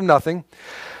something came from nothing.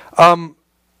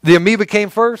 The amoeba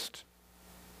came first.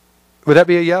 Would that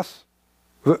be a yes?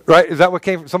 Right? Is that what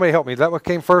came? Somebody help me. Is that what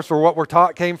came first, or what we're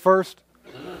taught came first?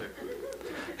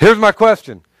 Here's my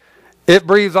question. It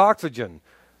breathes oxygen.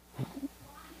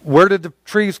 Where did the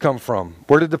trees come from?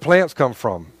 Where did the plants come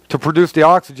from to produce the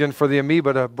oxygen for the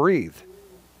amoeba to breathe?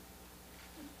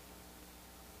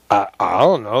 I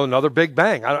don't know. Another big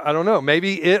bang. I don't know.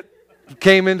 Maybe it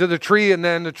came into the tree and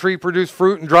then the tree produced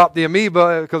fruit and dropped the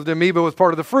amoeba because the amoeba was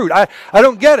part of the fruit. I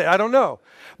don't get it. I don't know.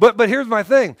 But here's my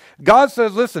thing. God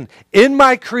says, listen, in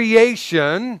my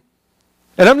creation,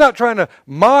 and I'm not trying to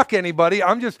mock anybody.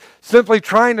 I'm just simply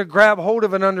trying to grab hold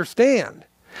of and understand.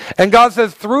 And God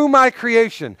says, through my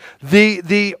creation,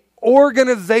 the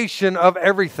organization of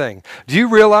everything. Do you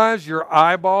realize your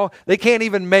eyeball? They can't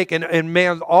even make,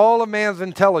 all of man's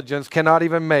intelligence cannot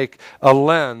even make a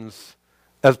lens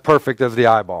as perfect as the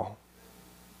eyeball.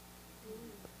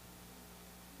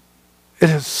 It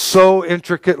is so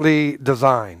intricately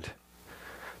designed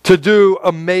to do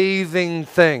amazing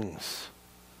things.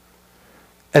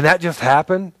 And that just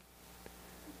happened.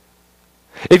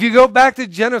 If you go back to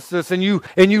Genesis and you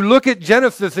look at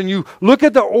Genesis and you look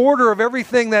at the order of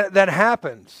everything that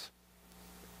happens,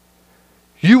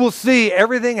 you will see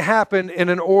everything happen in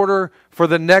an order for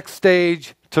the next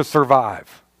stage to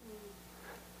survive.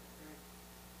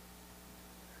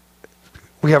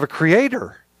 We have a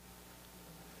creator.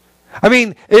 I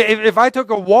mean, if I took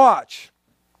a watch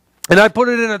and I put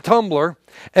it in a tumbler,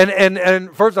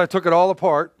 and first I took it all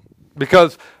apart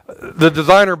because the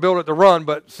designer built it to run,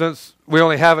 but since we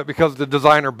only have it because the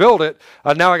designer built it,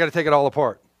 now I got to take it all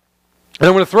apart. And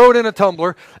I'm going to throw it in a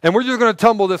tumbler, and we're just going to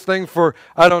tumble this thing for,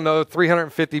 I don't know,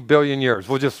 350 billion years.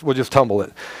 We'll just tumble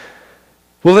it.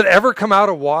 Will it ever come out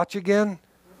a watch again?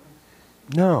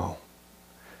 No.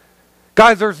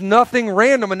 Guys, there's nothing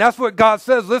random, and that's what God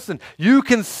says. Listen, you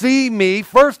can see me.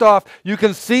 First off, you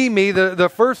can see me. The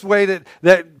first way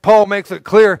that Paul makes it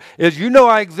clear is you know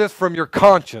I exist from your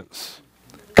conscience.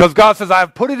 Because God says,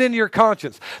 I've put it into your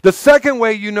conscience. The second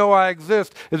way you know I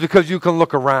exist is because you can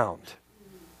look around.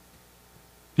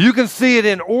 You can see it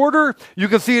in order. You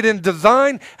can see it in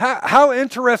design. How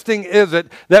interesting is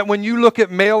it that when you look at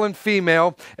male and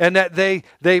female and that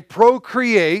they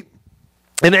procreate,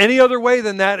 and any other way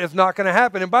than that is not going to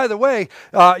happen. And by the way,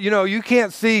 you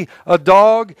can't see a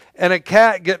dog and a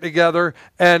cat get together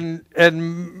and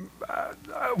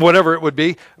whatever it would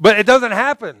be, but it doesn't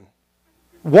happen.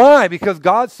 Why? Because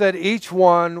God said each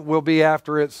one will be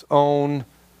after its own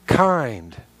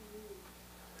kind.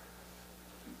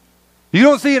 You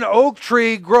don't see an oak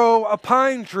tree grow a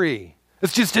pine tree.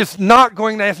 It's never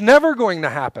going to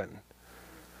happen.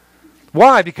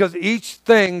 Why? Because each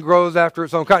thing grows after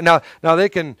its own kind. Now they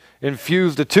can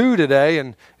infuse the two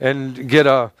today and get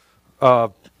a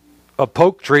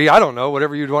poke tree. I don't know,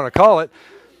 whatever you'd want to call it.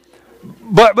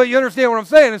 But you understand what I'm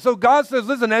saying. And so God says,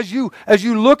 listen, as you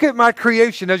look at my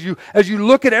creation, as you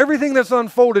look at everything that's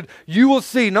unfolded, you will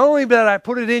see not only that I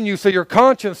put it in you so your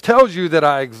conscience tells you that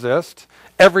I exist,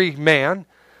 every man,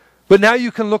 but now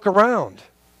you can look around.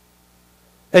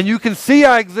 And you can see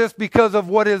I exist because of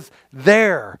what is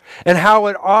there and how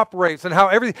it operates and how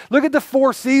everything. Look at the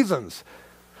 4 seasons.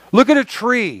 Look at a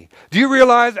tree. Do you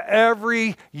realize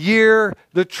every year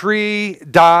the tree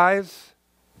dies?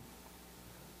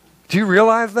 Do you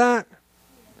realize that?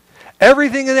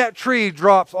 Everything in that tree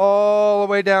drops all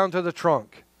the way down to the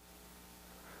trunk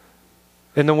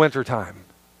in the wintertime.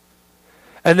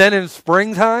 And then in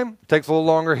springtime, it takes a little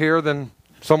longer here than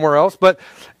somewhere else, but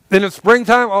then in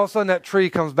springtime, all of a sudden that tree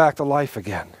comes back to life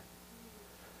again.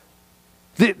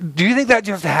 Do you think that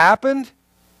just happened?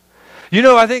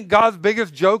 I think God's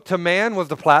biggest joke to man was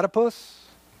the platypus.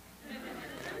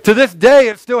 To this day,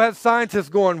 it still has scientists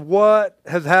going, what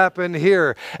has happened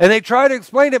here? And they try to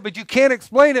explain it, but you can't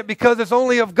explain it because it's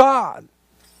only of God.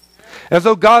 And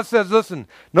so God says, listen,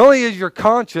 not only is your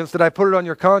conscience that I put it on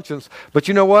your conscience, but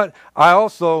you know what? I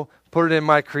also put it in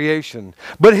my creation.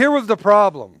 But here was the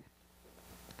problem.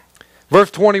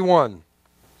 Verse 21.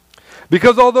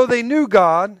 Because although they knew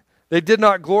God, they did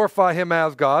not glorify him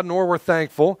as God, nor were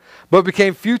thankful, but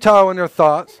became futile in their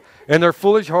thoughts, and their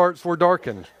foolish hearts were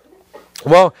darkened.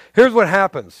 Well, here's what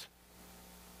happens.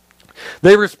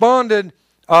 They responded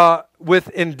with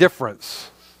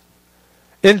indifference.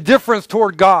 Indifference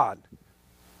toward God.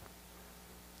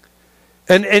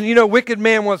 And you know, wicked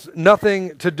man wants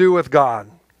nothing to do with God.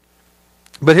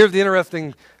 But here's the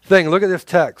interesting thing. Look at this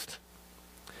text.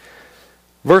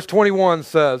 Verse 21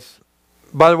 says,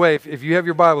 by the way, if you have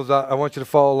your Bibles, I want you to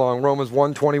follow along. Romans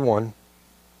 1:21.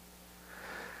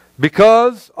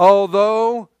 Because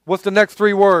although, what's the next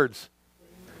three words?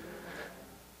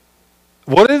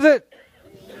 What is it?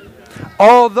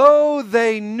 Although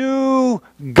they knew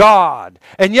God,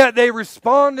 and yet they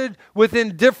responded with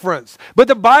indifference. But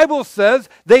the Bible says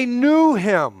they knew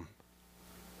him.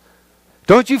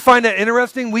 Don't you find that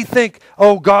interesting? We think,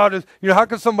 oh, God is, how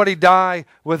can somebody die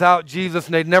without Jesus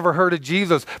and they'd never heard of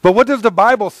Jesus? But what does the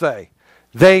Bible say?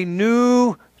 They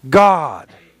knew God.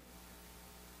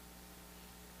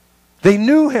 They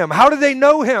knew him. How did they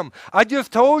know him? I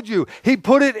just told you. He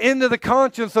put it into the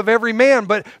conscience of every man,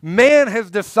 but man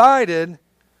has decided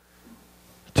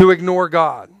to ignore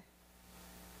God.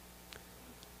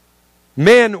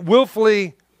 Man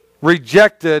willfully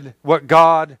rejected what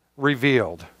God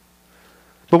revealed.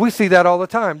 But we see that all the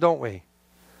time, don't we?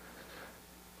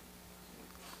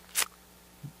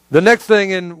 The next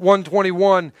thing in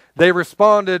 121, they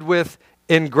responded with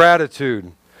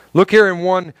ingratitude. Look here in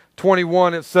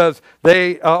 121, it says,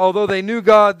 although they knew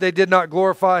God, they did not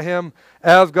glorify him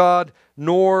as God,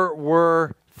 nor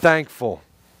were thankful.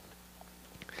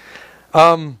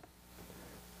 Isn't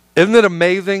it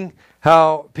amazing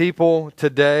how people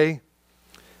today,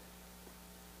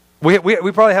 we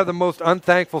probably have the most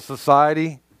unthankful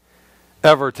society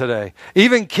ever today.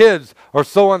 Even kids are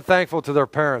so unthankful to their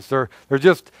parents. Their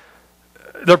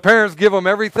parents give them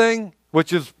everything,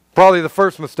 which is probably the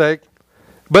first mistake.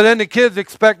 But then the kids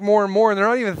expect more and more, and they're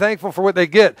not even thankful for what they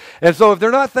get. And so if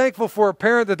they're not thankful for a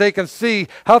parent that they can see,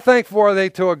 how thankful are they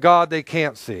to a God they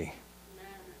can't see?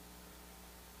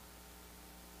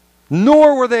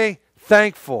 Nor were they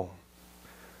thankful.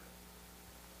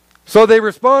 So they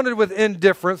responded with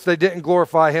indifference. They didn't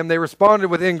glorify him. They responded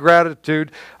with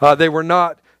ingratitude. They were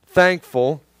not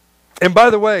thankful. And by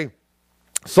the way,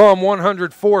 Psalm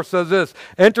 104 says this,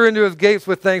 enter into his gates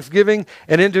with thanksgiving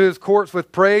and into his courts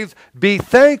with praise. Be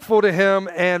thankful to him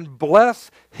and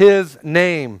bless his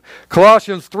name.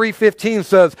 Colossians 3:15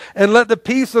 says, and let the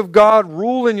peace of God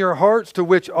rule in your hearts, to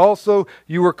which also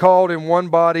you were called in one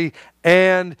body,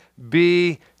 and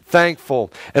be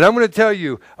thankful. And I'm going to tell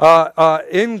you,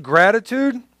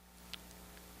 ingratitude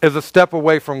is a step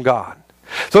away from God.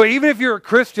 So even if you're a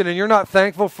Christian and you're not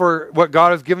thankful for what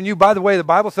God has given you, by the way, the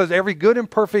Bible says every good and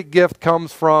perfect gift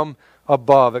comes from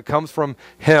above. It comes from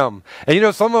him.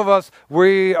 And some of us,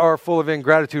 we are full of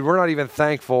ingratitude. We're not even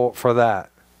thankful for that.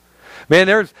 Man,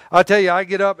 I'll tell you, I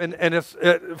get up and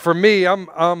for me,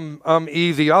 I'm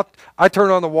easy. I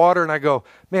turn on the water and I go,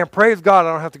 man, praise God,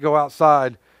 I don't have to go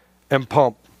outside and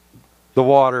pump the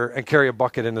water and carry a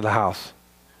bucket into the house.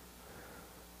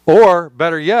 Or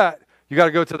better yet, you got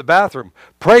to go to the bathroom.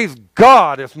 Praise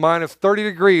God, it's minus 30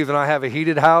 degrees and I have a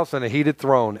heated house and a heated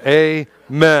throne.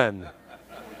 Amen.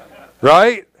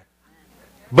 Right?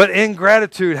 But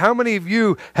ingratitude, how many of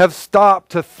you have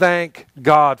stopped to thank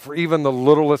God for even the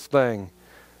littlest thing?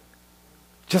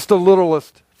 Just the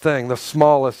littlest thing, the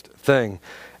smallest thing.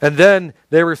 And then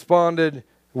they responded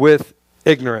with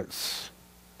ignorance.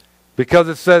 Because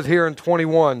it says here in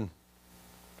 21,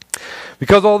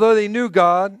 because although they knew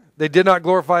God, they did not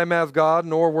glorify him as God,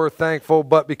 nor were thankful,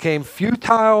 but became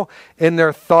futile in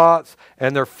their thoughts,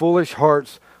 and their foolish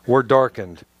hearts were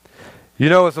darkened.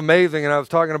 It's amazing, and I was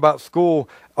talking about school,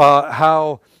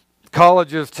 how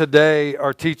colleges today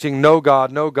are teaching no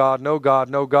God, no God, no God,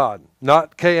 no God.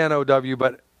 Not K-N-O-W,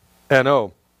 but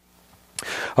N-O.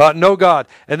 No God.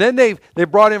 And then they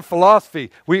brought in philosophy.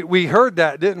 We heard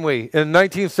that, didn't we? In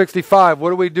 1965,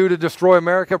 what do we do to destroy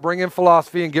America? Bring in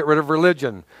philosophy and get rid of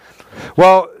religion.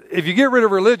 Well, if you get rid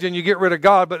of religion, you get rid of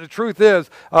God. But the truth is,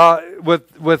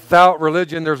 without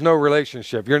religion, there's no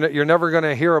relationship. You're never going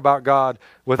to hear about God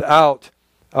without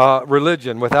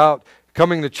religion, without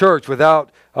coming to church, without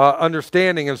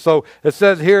understanding. And so it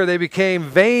says here, they became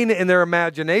vain in their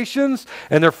imaginations,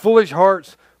 and their foolish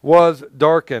hearts was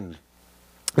darkened.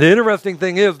 The interesting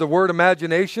thing is, the word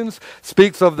imaginations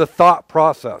speaks of the thought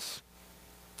process.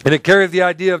 And it carries the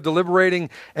idea of deliberating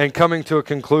and coming to a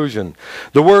conclusion.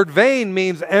 The word vain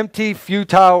means empty,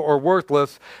 futile, or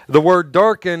worthless. The word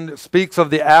darkened speaks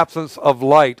of the absence of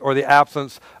light or the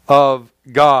absence of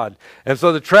God. And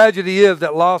so the tragedy is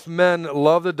that lost men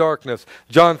love the darkness.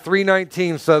 John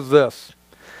 3:19 says this,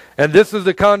 "And this is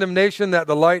the condemnation, that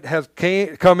the light has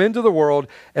come into the world,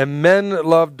 and men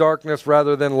love darkness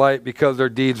rather than light because their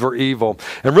deeds were evil."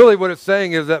 And really what it's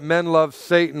saying is that men love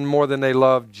Satan more than they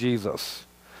love Jesus,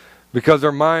 because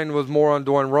their mind was more on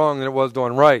doing wrong than it was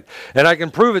doing right. And I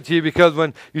can prove it to you, because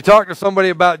when you talk to somebody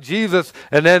about Jesus,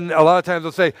 and then a lot of times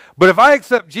they'll say, but if I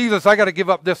accept Jesus, I got to give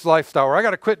up this lifestyle, or I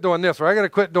got to quit doing this, or I got to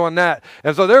quit doing that.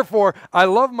 And so therefore, I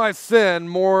love my sin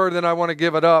more than I want to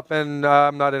give it up, and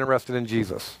I'm not interested in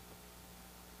Jesus.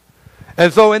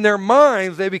 And so in their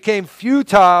minds, they became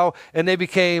futile and they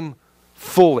became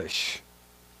foolish.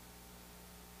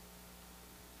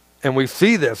 And we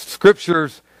see this.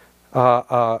 Scriptures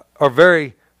are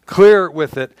very clear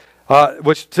with it,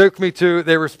 which took me to,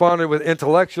 they responded with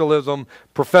intellectualism,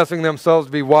 professing themselves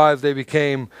to be wise, they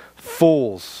became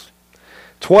fools.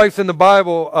 Twice in the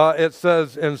Bible, it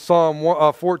says in Psalm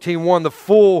 14:1, "The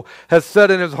fool has said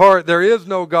in his heart, there is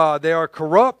no God. They are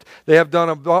corrupt. They have done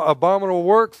abominable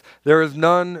works. There is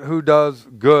none who does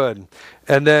good."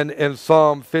 And then in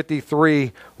Psalm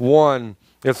 53:1,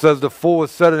 it says, "The fool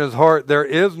has said in his heart, there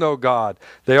is no God.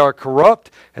 They are corrupt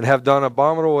and have done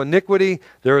abominable iniquity.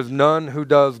 There is none who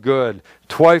does good."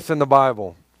 Twice in the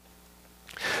Bible.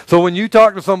 So when you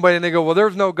talk to somebody and they go, well,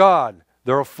 there's no God,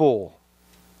 they're a fool.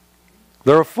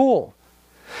 They're a fool.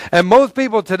 And most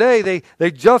people today,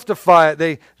 they justify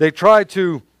it. They try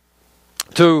to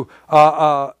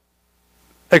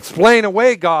explain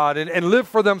away God and live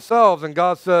for themselves. And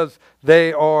God says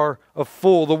they are a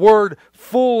fool. The word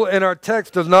fool in our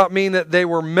text does not mean that they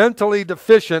were mentally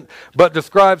deficient, but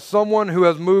describes someone who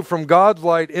has moved from God's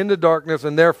light into darkness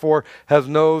and therefore has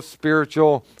no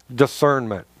spiritual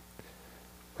discernment.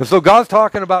 And so God's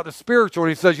talking about the spiritual.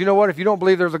 And he says, you know what? If you don't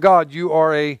believe there's a God, you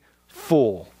are a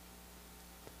fool.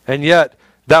 And yet,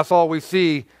 that's all we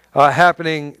see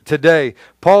happening today.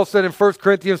 Paul said in 1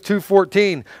 Corinthians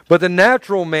 2:14, "But the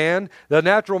natural man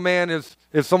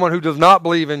is someone who does not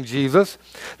believe in Jesus.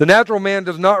 The natural man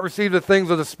does not receive the things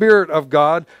of the Spirit of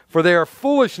God, for they are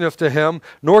foolishness to him,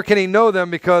 nor can he know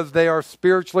them because they are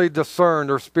spiritually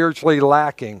discerned," or spiritually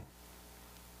lacking.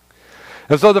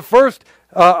 And so the first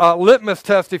litmus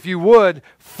test, if you would,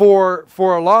 for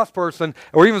a lost person,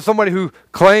 or even somebody who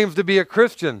claims to be a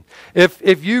Christian,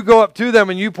 if you go up to them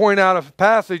and you point out a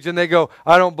passage and they go,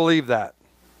 "I don't believe that,"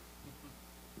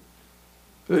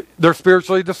 they're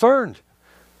spiritually discerned.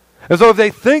 And so if they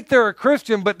think they're a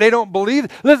Christian but they don't believe,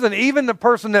 listen, even the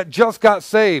person that just got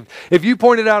saved, if you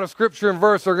pointed out a scripture and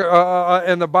verse or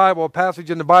in the Bible, a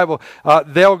passage in the Bible,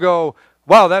 they'll go,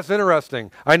 "Wow, that's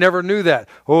interesting. I never knew that.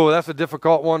 Oh, that's a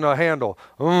difficult one to handle.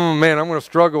 Oh, man, I'm going to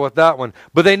struggle with that one."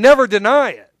 But they never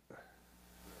deny it.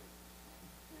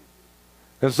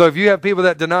 And so if you have people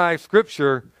that deny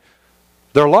Scripture,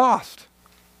 they're lost.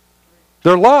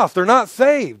 They're lost. They're not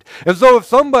saved. And so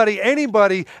if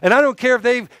anybody, and I don't care if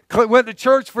they went to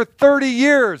church for 30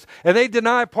 years and they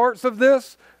deny parts of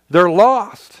this, they're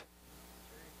lost.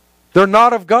 They're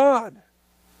not of God.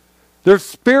 They're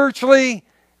spiritually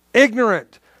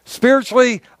ignorant,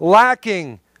 spiritually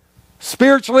lacking,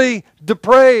 spiritually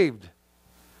depraved.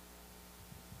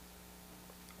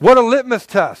 What a litmus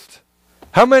test.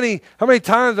 How many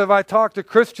times have I talked to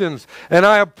Christians and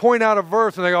I point out a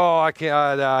verse and they go, "Oh, I can't,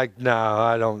 I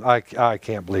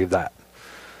can't believe that."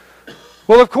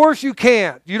 Well, of course you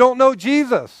can't. You don't know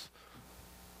Jesus.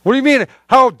 What do you mean?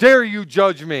 How dare you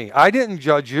judge me? I didn't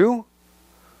judge you.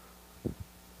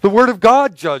 The Word of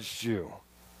God judged you.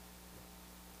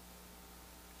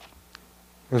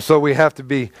 And so we have to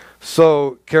be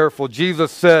so careful.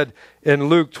 Jesus said in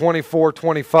Luke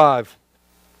 24:25,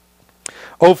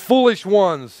 "O foolish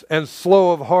ones and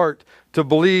slow of heart to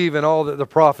believe in all that the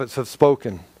prophets have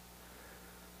spoken."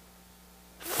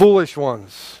 Foolish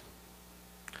ones.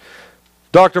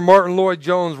 Dr. Martin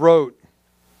Lloyd-Jones wrote,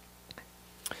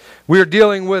 "We are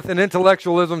dealing with an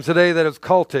intellectualism today that is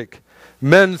cultic.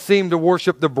 Men seem to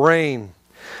worship the brain."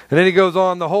 And then he goes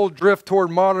on, "The whole drift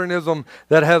toward modernism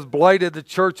that has blighted the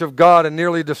church of God and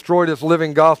nearly destroyed its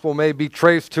living gospel may be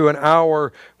traced to an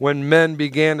hour when men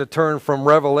began to turn from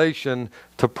revelation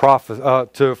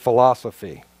to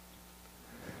philosophy."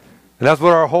 And that's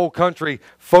what our whole country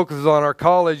focuses on. Our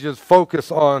colleges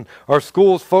focus on, our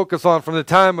schools focus on from the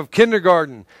time of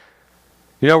kindergarten.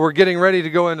 You know, we're getting ready to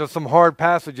go into some hard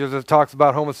passages that talks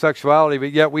about homosexuality,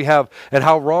 but yet we have, and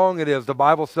how wrong it is. The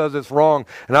Bible says it's wrong.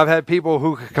 And I've had people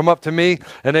who come up to me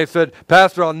and they said,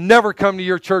 Pastor, I'll never come to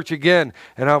your church again.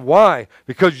 And why?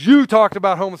 Because you talked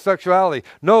about homosexuality.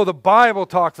 No, the Bible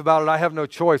talks about it. I have no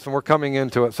choice, and we're coming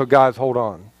into it. So guys, hold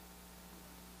on.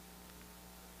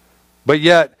 But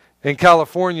yet, in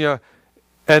California,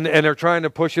 and they're trying to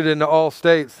push it into all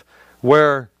states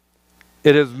where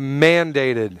it is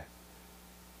mandated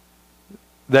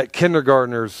that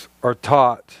kindergartners are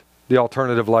taught the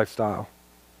alternative lifestyle.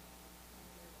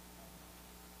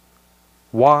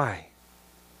 Why?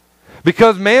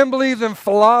 Because man believes in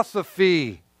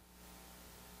philosophy,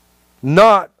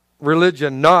 not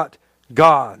religion, not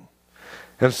God.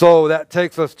 And so that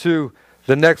takes us to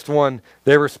the next one.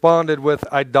 They responded with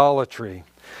idolatry.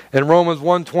 In Romans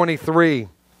 1:23,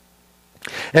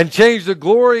 and changed the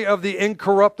glory of the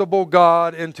incorruptible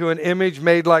God into an image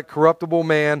made like corruptible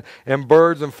man and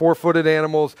birds and four-footed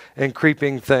animals and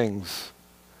creeping things.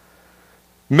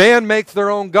 Man makes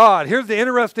their own God. Here's the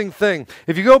interesting thing.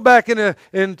 If you go back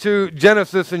into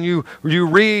Genesis and you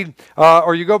read,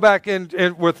 or you go back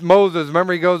in with Moses,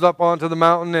 remember he goes up onto the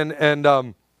mountain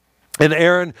and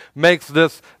Aaron makes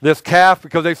this calf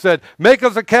because they said, make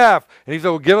us a calf. And he said,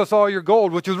 well, give us all your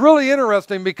gold, which is really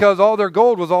interesting because all their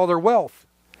gold was all their wealth.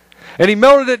 And he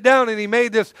melted it down and he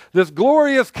made this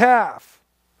glorious calf.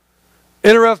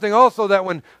 Interesting also that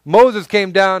when Moses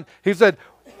came down, he said,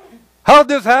 how'd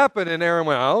this happen? And Aaron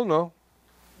went, I don't know.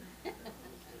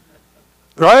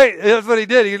 Right? That's what he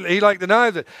did. He like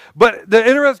denies it. But the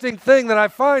interesting thing that I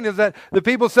find is that the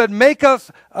people said, make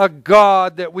us a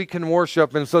God that we can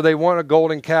worship. And so they want a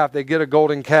golden calf. They get a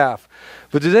golden calf.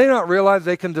 But do they not realize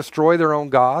they can destroy their own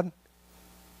God?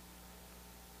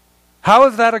 How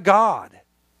is that a God?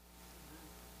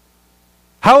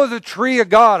 How is a tree a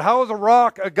God? How is a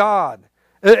rock a God?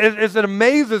 It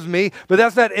amazes me, but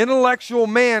that's that intellectual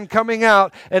man coming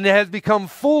out and it has become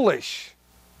foolish,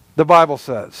 the Bible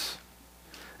says.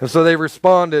 And so they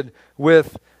responded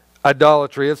with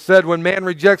idolatry. It said when man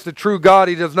rejects the true God,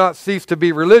 he does not cease to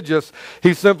be religious.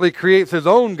 He simply creates his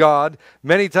own God.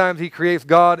 Many times he creates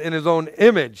God in his own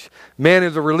image. Man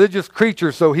is a religious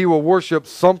creature, so he will worship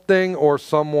something or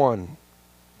someone.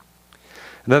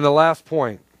 And then the last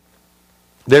point,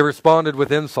 they responded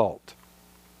with insult.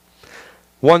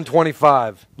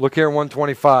 125. Look here,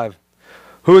 125.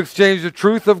 Who exchanged the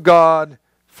truth of God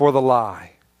for the lie.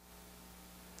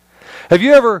 Have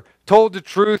you ever told the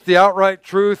truth, the outright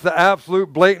truth, the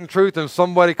absolute blatant truth, and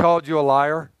somebody called you a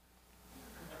liar?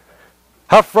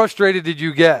 How frustrated did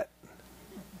you get?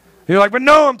 You're like, but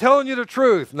no, I'm telling you the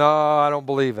truth. No, I don't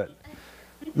believe it.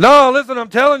 No, listen, I'm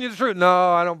telling you the truth.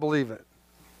 No, I don't believe it.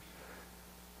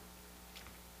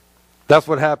 That's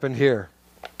what happened here.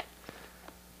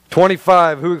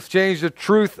 25, who exchanged the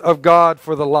truth of God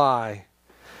for the lie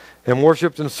and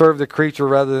worshipped and served the creature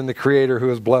rather than the Creator who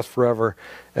is blessed forever.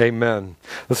 Amen.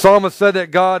 The psalmist said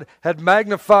that God had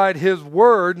magnified his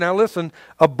word, now listen,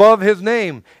 above his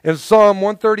name. In Psalm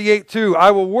 138:2,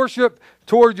 I will worship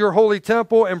toward your holy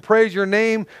temple and praise your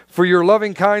name for your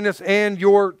loving kindness and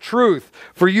your truth.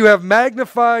 For you have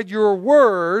magnified your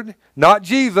word, not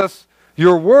Jesus,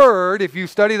 your word. If you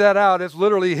study that out, it's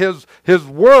literally his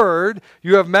word.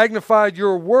 You have magnified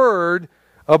your word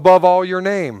above all your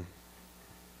name.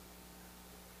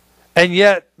 And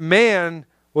yet man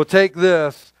will take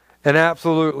this and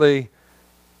absolutely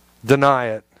deny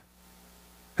it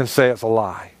and say it's a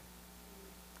lie.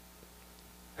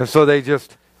 And so they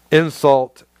just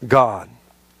insult God.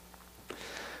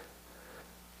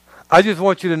 I just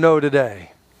want you to know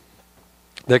today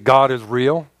that God is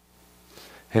real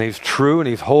and he's true and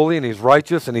he's holy and he's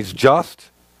righteous and he's just.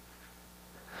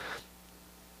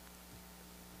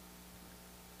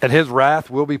 And his wrath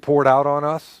will be poured out on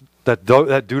us that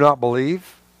do not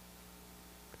believe,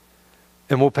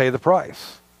 and we'll pay the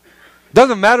price.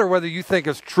 Doesn't matter whether you think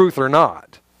it's truth or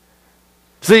not.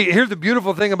 See, here's the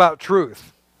beautiful thing about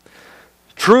truth.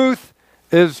 Truth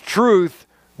is truth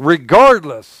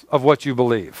regardless of what you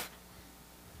believe.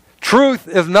 Truth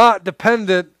is not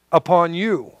dependent upon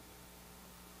you.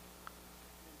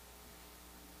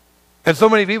 And so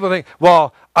many people think,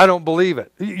 well, I don't believe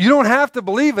it. You don't have to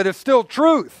believe it. It's still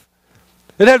truth.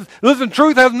 Listen,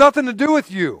 truth has nothing to do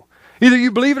with you. Either you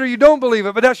believe it or you don't believe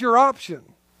it, but that's your option.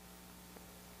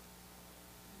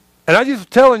 And I'm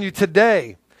just telling you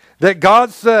today that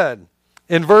God said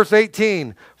in verse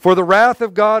 18, for the wrath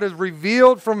of God is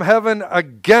revealed from heaven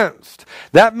against.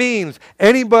 That means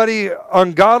anybody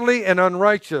ungodly and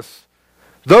unrighteous,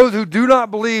 those who do not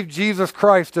believe Jesus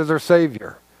Christ as their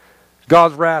Savior,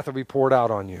 God's wrath will be poured out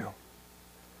on you.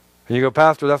 And you go,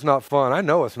 Pastor, that's not fun. I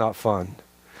know it's not fun.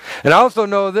 And I also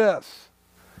know this.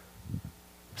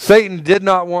 Satan did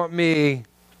not want me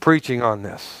preaching on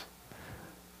this.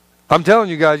 I'm telling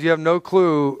you guys, you have no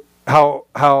clue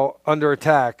how under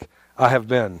attack I have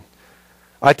been.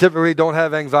 I typically don't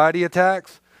have anxiety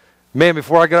attacks. Man,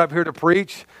 before I got up here to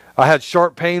preach, I had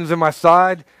sharp pains in my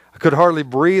side. I could hardly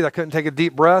breathe. I couldn't take a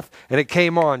deep breath. And it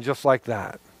came on just like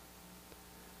that.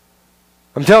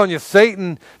 I'm telling you,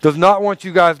 Satan does not want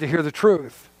you guys to hear the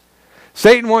truth.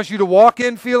 Satan wants you to walk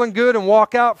in feeling good and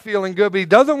walk out feeling good, but he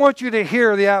doesn't want you to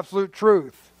hear the absolute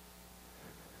truth.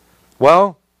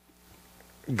 Well,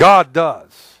 God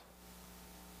does.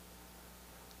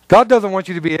 God doesn't want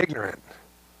you to be ignorant.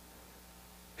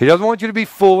 He doesn't want you to be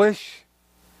foolish.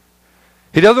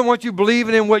 He doesn't want you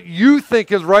believing in what you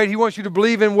think is right. He wants you to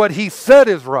believe in what he said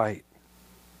is right.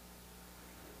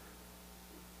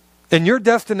 And your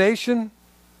destination,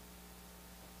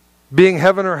 being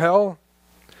heaven or hell,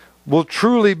 will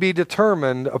truly be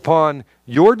determined upon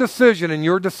your decision and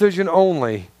your decision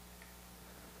only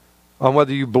on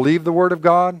whether you believe the Word of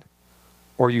God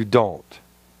or you don't.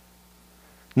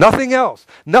 Nothing else.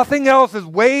 Nothing else is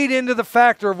weighed into the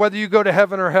factor of whether you go to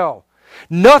heaven or hell.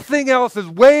 Nothing else is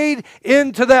weighed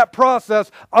into that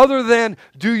process other than,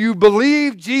 do you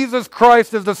believe Jesus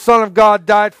Christ is the Son of God,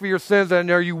 died for your sins, and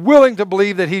are you willing to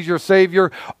believe that he's your Savior?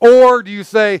 Or do you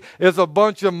say, it's a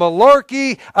bunch of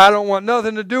malarkey, I don't want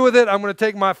nothing to do with it, I'm going to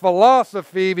take my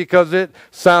philosophy because it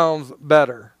sounds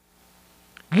better.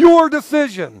 Your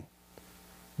decision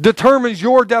determines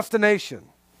your destination.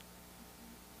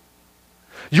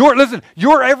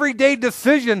 Your everyday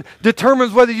decision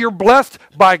determines whether you're blessed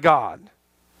by God.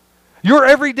 Your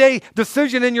everyday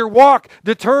decision in your walk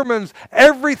determines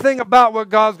everything about what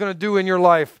God's going to do in your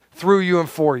life through you and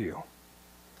for you.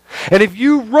 And if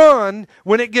you run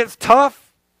when it gets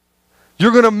tough,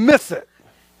 you're going to miss it.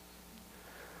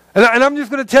 And I'm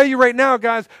just going to tell you right now,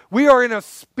 guys, we are in a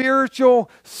spiritual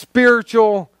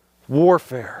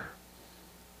warfare.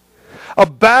 A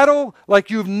battle like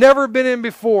you've never been in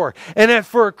before. And as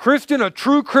for a Christian, a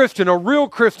true Christian, a real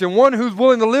Christian, one who's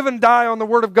willing to live and die on the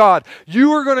Word of God,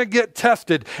 you are going to get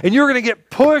tested, and you're going to get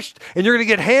pushed, and you're going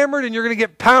to get hammered, and you're going to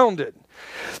get pounded.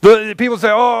 The people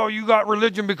say, oh, you got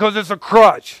religion because it's a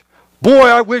crutch. Boy,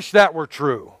 I wish that were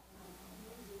true.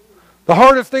 The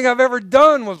hardest thing I've ever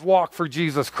done was walk for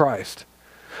Jesus Christ.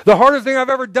 The hardest thing I've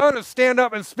ever done is stand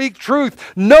up and speak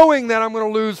truth, knowing that I'm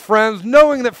going to lose friends,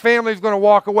 knowing that family's going to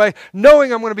walk away,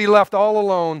 knowing I'm going to be left all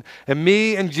alone, and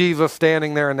me and Jesus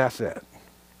standing there, and that's it.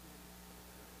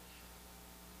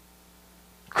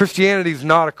 Christianity is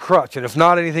not a crutch, and it's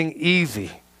not anything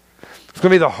easy. It's going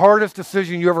to be the hardest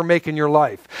decision you ever make in your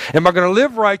life. Am I going to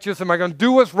live righteous? Am I going to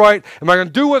do what's right? Am I going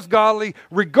to do what's godly,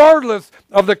 regardless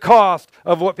of the cost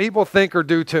of what people think or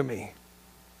do to me?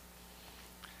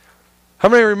 How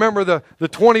many remember the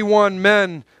 21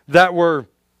 men that were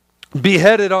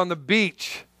beheaded on the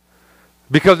beach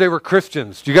because they were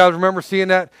Christians? Do you guys remember seeing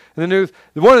that in the news?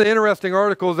 One of the interesting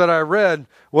articles that I read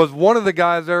was one of the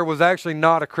guys there was actually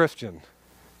not a Christian.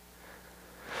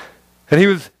 And he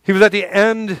was at the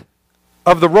end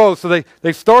of the row. So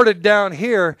they started down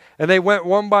here and they went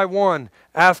one by one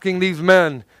asking these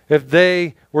men if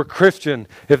they were Christian,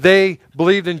 if they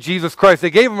believed in Jesus Christ.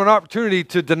 They gave them an opportunity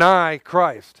to deny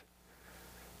Christ.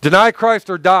 Deny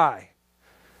Christ or die.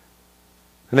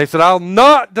 And they said, I'll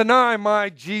not deny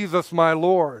my Jesus, my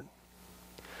Lord.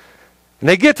 And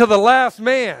they get to the last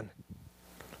man.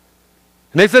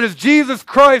 And they said, is Jesus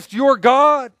Christ your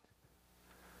God?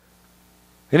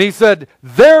 And he said,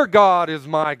 their God is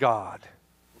my God.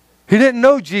 He didn't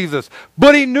know Jesus,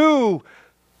 but he knew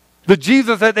the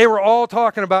Jesus that they were all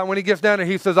talking about. When he gets down there,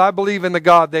 he says, I believe in the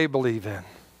God they believe in.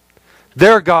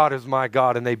 Their God is my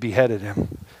God, and they beheaded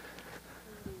him.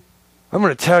 I'm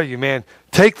going to tell you, man,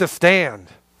 take the stand.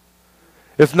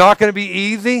 It's not going to be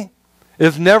easy.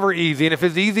 It's never easy. And if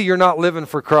it's easy, you're not living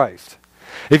for Christ.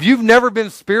 If you've never been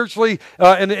spiritually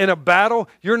in a battle,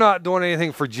 you're not doing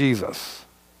anything for Jesus.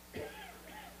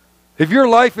 If your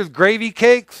life is gravy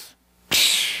cakes,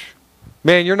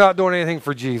 man, you're not doing anything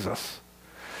for Jesus.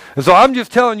 And so I'm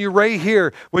just telling you right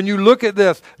here, when you look at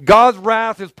this, God's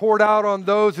wrath is poured out on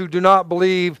those who do not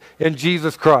believe in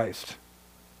Jesus Christ.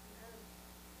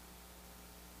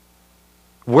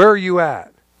 Where are you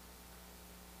at?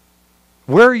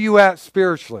 Where are you at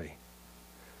spiritually?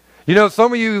 You know,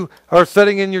 some of you are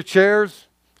sitting in your chairs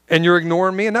and you're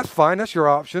ignoring me, and that's fine. That's your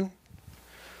option.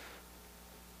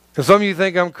 And some of you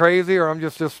think I'm crazy or I'm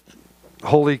just this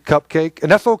holy cupcake,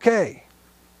 and that's okay.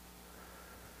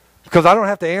 Because I don't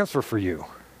have to answer for you.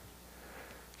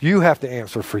 You have to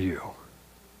answer for you.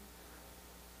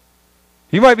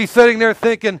 You might be sitting there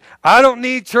thinking, I don't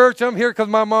need church. I'm here because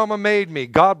my mama made me.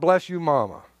 God bless you,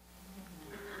 mama.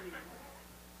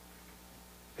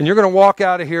 And you're going to walk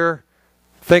out of here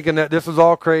thinking that this is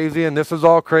all crazy and this is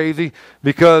all crazy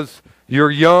because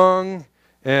you're young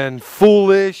and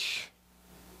foolish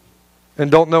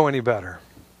and don't know any better.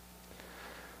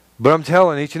 But I'm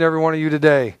telling each and every one of you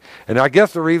today, and I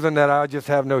guess the reason that I just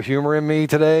have no humor in me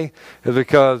today is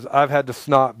because I've had the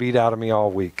snot beat out of me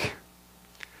all week.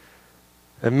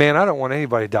 And man, I don't want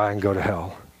anybody to die and go to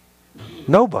hell.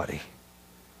 Nobody.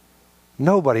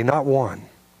 Nobody, not one.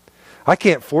 I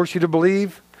can't force you to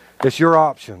believe. It's your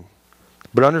option.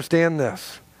 But understand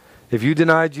this. If you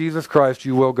deny Jesus Christ,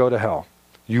 you will go to hell.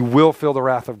 You will feel the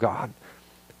wrath of God.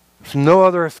 There's no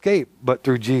other escape but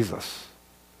through Jesus.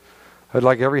 I'd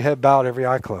like every head bowed, every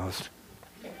eye closed.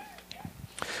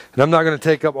 And I'm not going to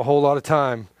take up a whole lot of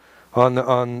time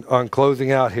on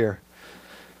closing out here.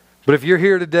 But if you're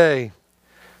here today,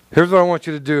 here's what I want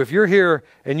you to do. If you're here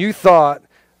and you thought,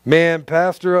 man,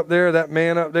 pastor up there, that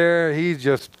man up there, he's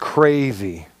just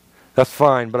crazy. That's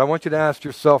fine. But I want you to ask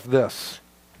yourself this.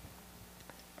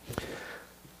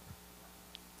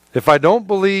 If I don't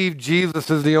believe Jesus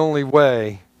is the only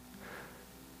way,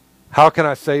 how can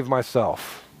I save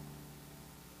myself?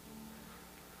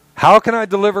 How can I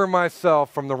deliver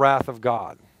myself from the wrath of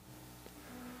God?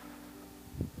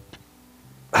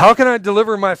 How can I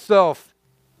deliver myself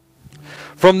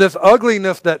from this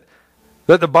ugliness that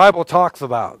the Bible talks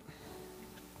about?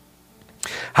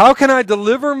 How can I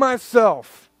deliver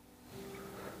myself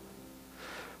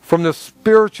from the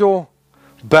spiritual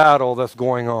battle that's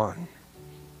going on?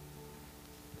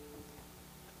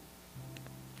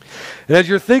 And as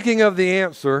you're thinking of the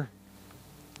answer,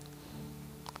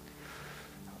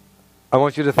 I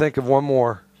want you to think of one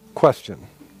more question.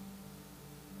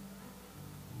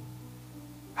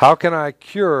 How can I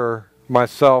cure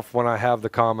myself when I have the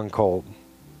common cold?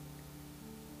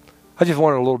 I just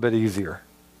want it a little bit easier.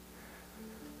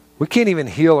 We can't even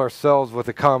heal ourselves with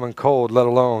a common cold, let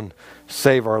alone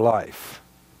save our life.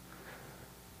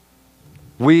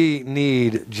 We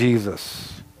need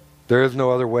Jesus. There is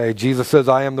no other way. Jesus says,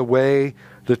 I am the way,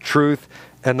 the truth,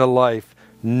 and the life.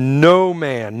 No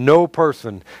man, no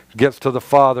person gets to the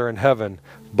Father in heaven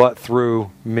but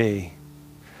through me.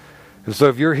 And so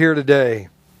if you're here today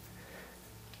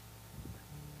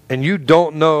and you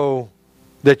don't know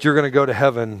that you're going to go to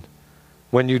heaven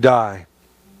when you die,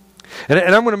 and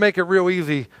I'm going to make it real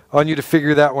easy on you to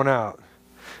figure that one out.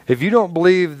 If you don't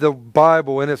believe the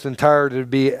Bible in its entirety to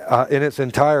be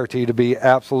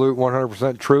absolute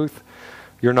 100% truth,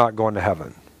 you're not going to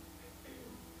heaven.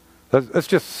 That's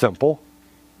just simple.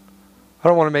 I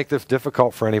don't want to make this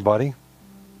difficult for anybody.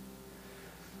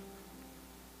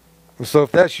 So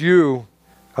if that's you,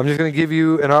 I'm just going to give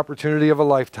you an opportunity of a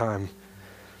lifetime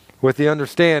with the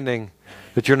understanding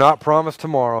that you're not promised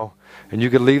tomorrow and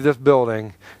you could leave this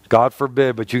building, God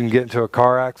forbid, but you can get into a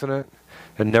car accident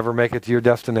and never make it to your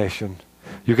destination.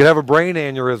 You could have a brain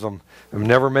aneurysm and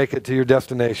never make it to your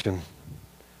destination.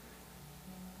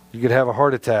 You could have a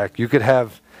heart attack. You could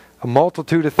have a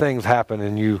multitude of things happen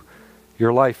and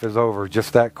your life is over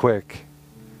just that quick.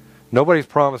 Nobody's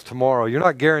promised tomorrow. You're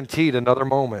not guaranteed another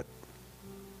moment.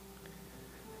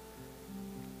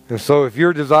 And so if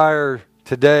your desire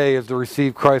today is to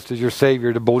receive Christ as your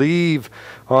Savior, to believe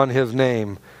on His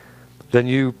name, then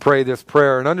you pray this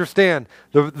prayer. And understand,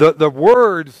 the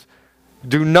words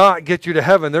do not get you to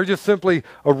heaven. They're just simply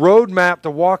a roadmap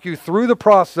to walk you through the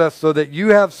process so that you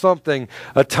have something,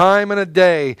 a time and a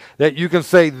day that you can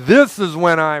say, this is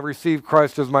when I received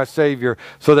Christ as my Savior,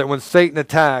 so that when Satan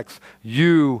attacks,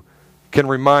 you can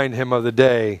remind him of the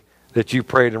day that you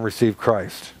prayed and received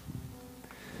Christ.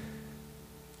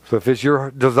 So if it's your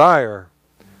desire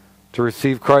to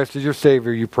receive Christ as your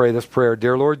Savior, you pray this prayer.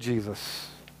 Dear Lord Jesus,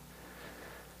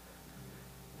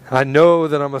 I know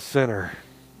that I'm a sinner.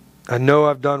 I know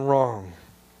I've done wrong.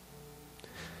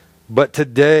 But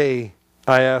today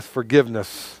I ask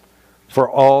forgiveness for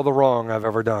all the wrong I've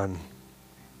ever done.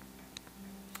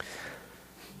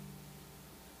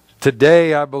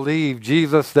 Today I believe,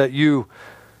 Jesus, that you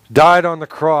died on the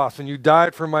cross and you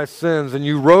died for my sins and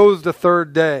you rose the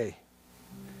third day.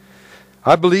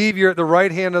 I believe you're at the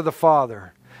right hand of the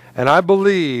Father, and I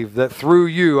believe that through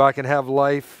you I can have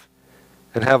life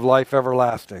and have life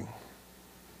everlasting.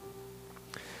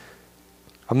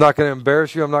 I'm not going to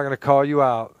embarrass you. I'm not going to call you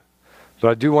out. But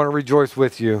I do want to rejoice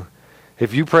with you.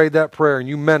 If you prayed that prayer and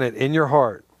you meant it in your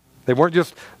heart, they weren't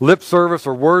just lip service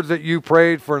or words that you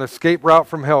prayed for an escape route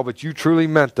from hell, but you truly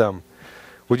meant them.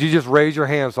 Would you just raise your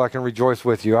hand so I can rejoice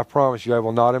with you? I promise you I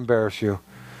will not embarrass you.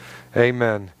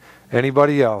 Amen.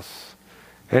 Anybody else?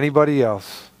 Anybody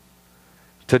else?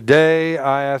 Today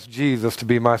I ask Jesus to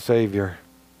be my Savior.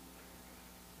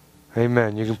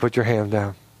 Amen. You can put your hand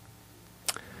down.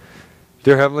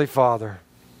 Dear Heavenly Father,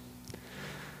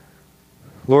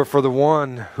 Lord, for the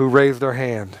one who raised their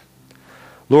hand,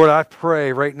 Lord, I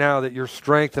pray right now that your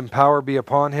strength and power be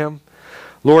upon him.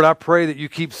 Lord, I pray that you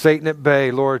keep Satan at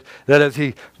bay, Lord, that as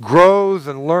he grows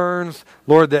and learns,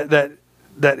 Lord,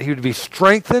 that he would be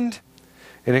strengthened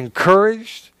and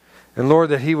encouraged, and Lord,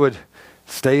 that he would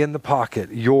stay in the pocket,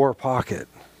 your pocket.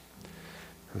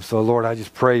 And so, Lord, I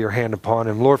just pray your hand upon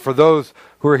him. Lord, for those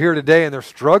who are here today and they're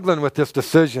struggling with this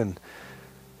decision,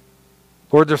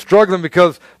 Lord, they're struggling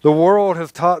because the world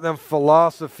has taught them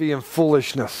philosophy and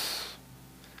foolishness.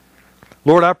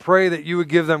 Lord, I pray that you would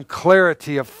give them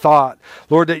clarity of thought.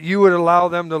 Lord, that you would allow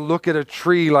them to look at a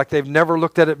tree like they've never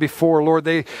looked at it before. Lord,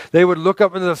 they would look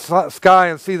up into the sky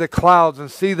and see the clouds and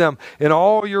see them in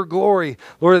all your glory.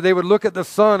 Lord, that they would look at the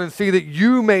sun and see that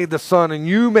you made the sun and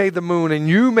you made the moon and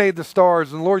you made the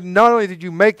stars. And Lord, not only did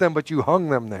you make them, but you hung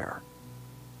them there.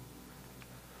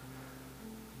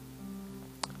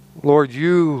 Lord,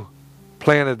 you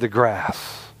planted the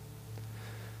grass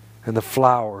and the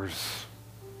flowers.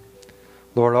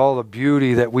 Lord, all the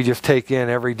beauty that we just take in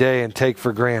every day and take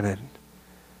for granted.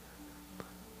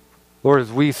 Lord,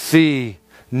 as we see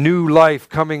new life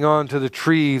coming onto the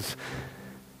trees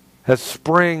as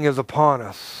spring is upon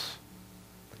us.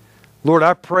 Lord,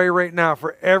 I pray right now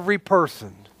for every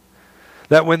person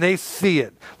that when they see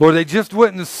it, Lord, they just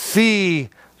wouldn't see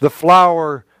the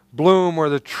flower bloom or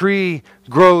the tree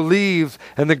grow leaves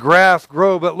and the grass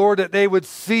grow, but Lord, that they would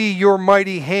see your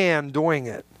mighty hand doing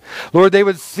it. Lord, they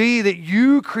would see that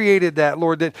you created that,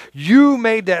 Lord, that you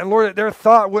made that, and Lord, that their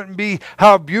thought wouldn't be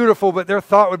how beautiful, but their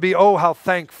thought would be, oh, how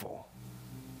thankful.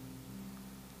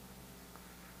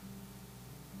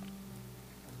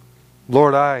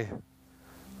 Lord, I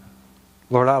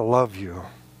love you.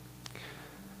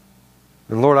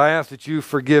 And Lord, I ask that you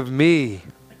forgive me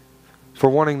for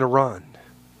wanting to run.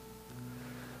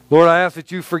 Lord, I ask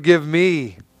that you forgive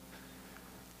me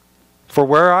for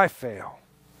where I fail.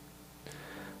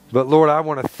 But Lord, I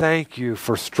want to thank you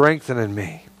for strengthening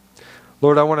me.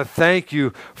 Lord, I want to thank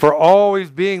you for always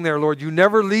being there, Lord. You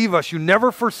never leave us. You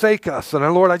never forsake us. And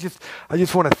Lord, I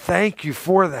just want to thank you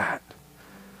for that.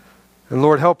 And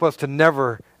Lord, help us to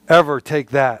never, ever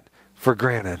take that for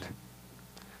granted.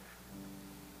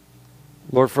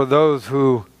 Lord, for those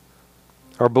who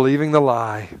are believing the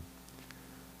lie,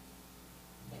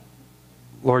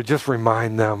 Lord, just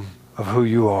remind them of who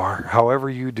you are, however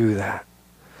you do that.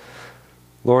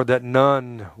 Lord, that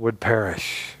none would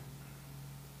perish.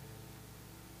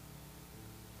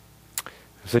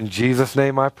 It's in Jesus'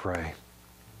 name I pray.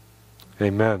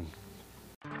 Amen.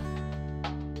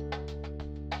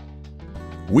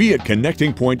 We at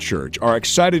Connecting Point Church are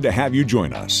excited to have you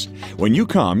join us. When you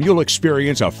come, you'll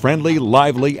experience a friendly,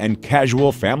 lively, and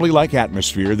casual family-like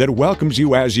atmosphere that welcomes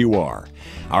you as you are.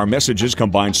 Our messages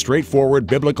combine straightforward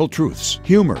biblical truths,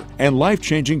 humor, and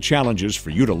life-changing challenges for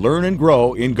you to learn and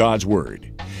grow in God's Word.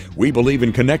 We believe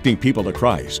in connecting people to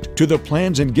Christ, to the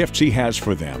plans and gifts He has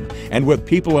for them, and with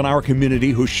people in our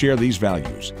community who share these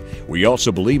values. We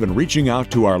also believe in reaching out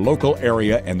to our local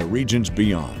area and the regions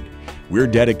beyond. We're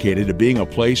dedicated to being a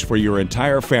place where your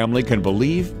entire family can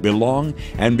believe, belong,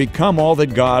 and become all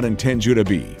that God intends you to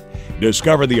be.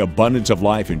 Discover the abundance of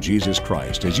life in Jesus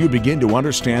Christ as you begin to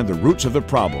understand the roots of the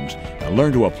problems and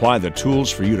learn to apply the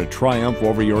tools for you to triumph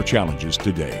over your challenges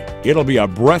today. It'll be a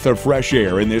breath of fresh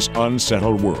air in this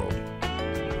unsettled world.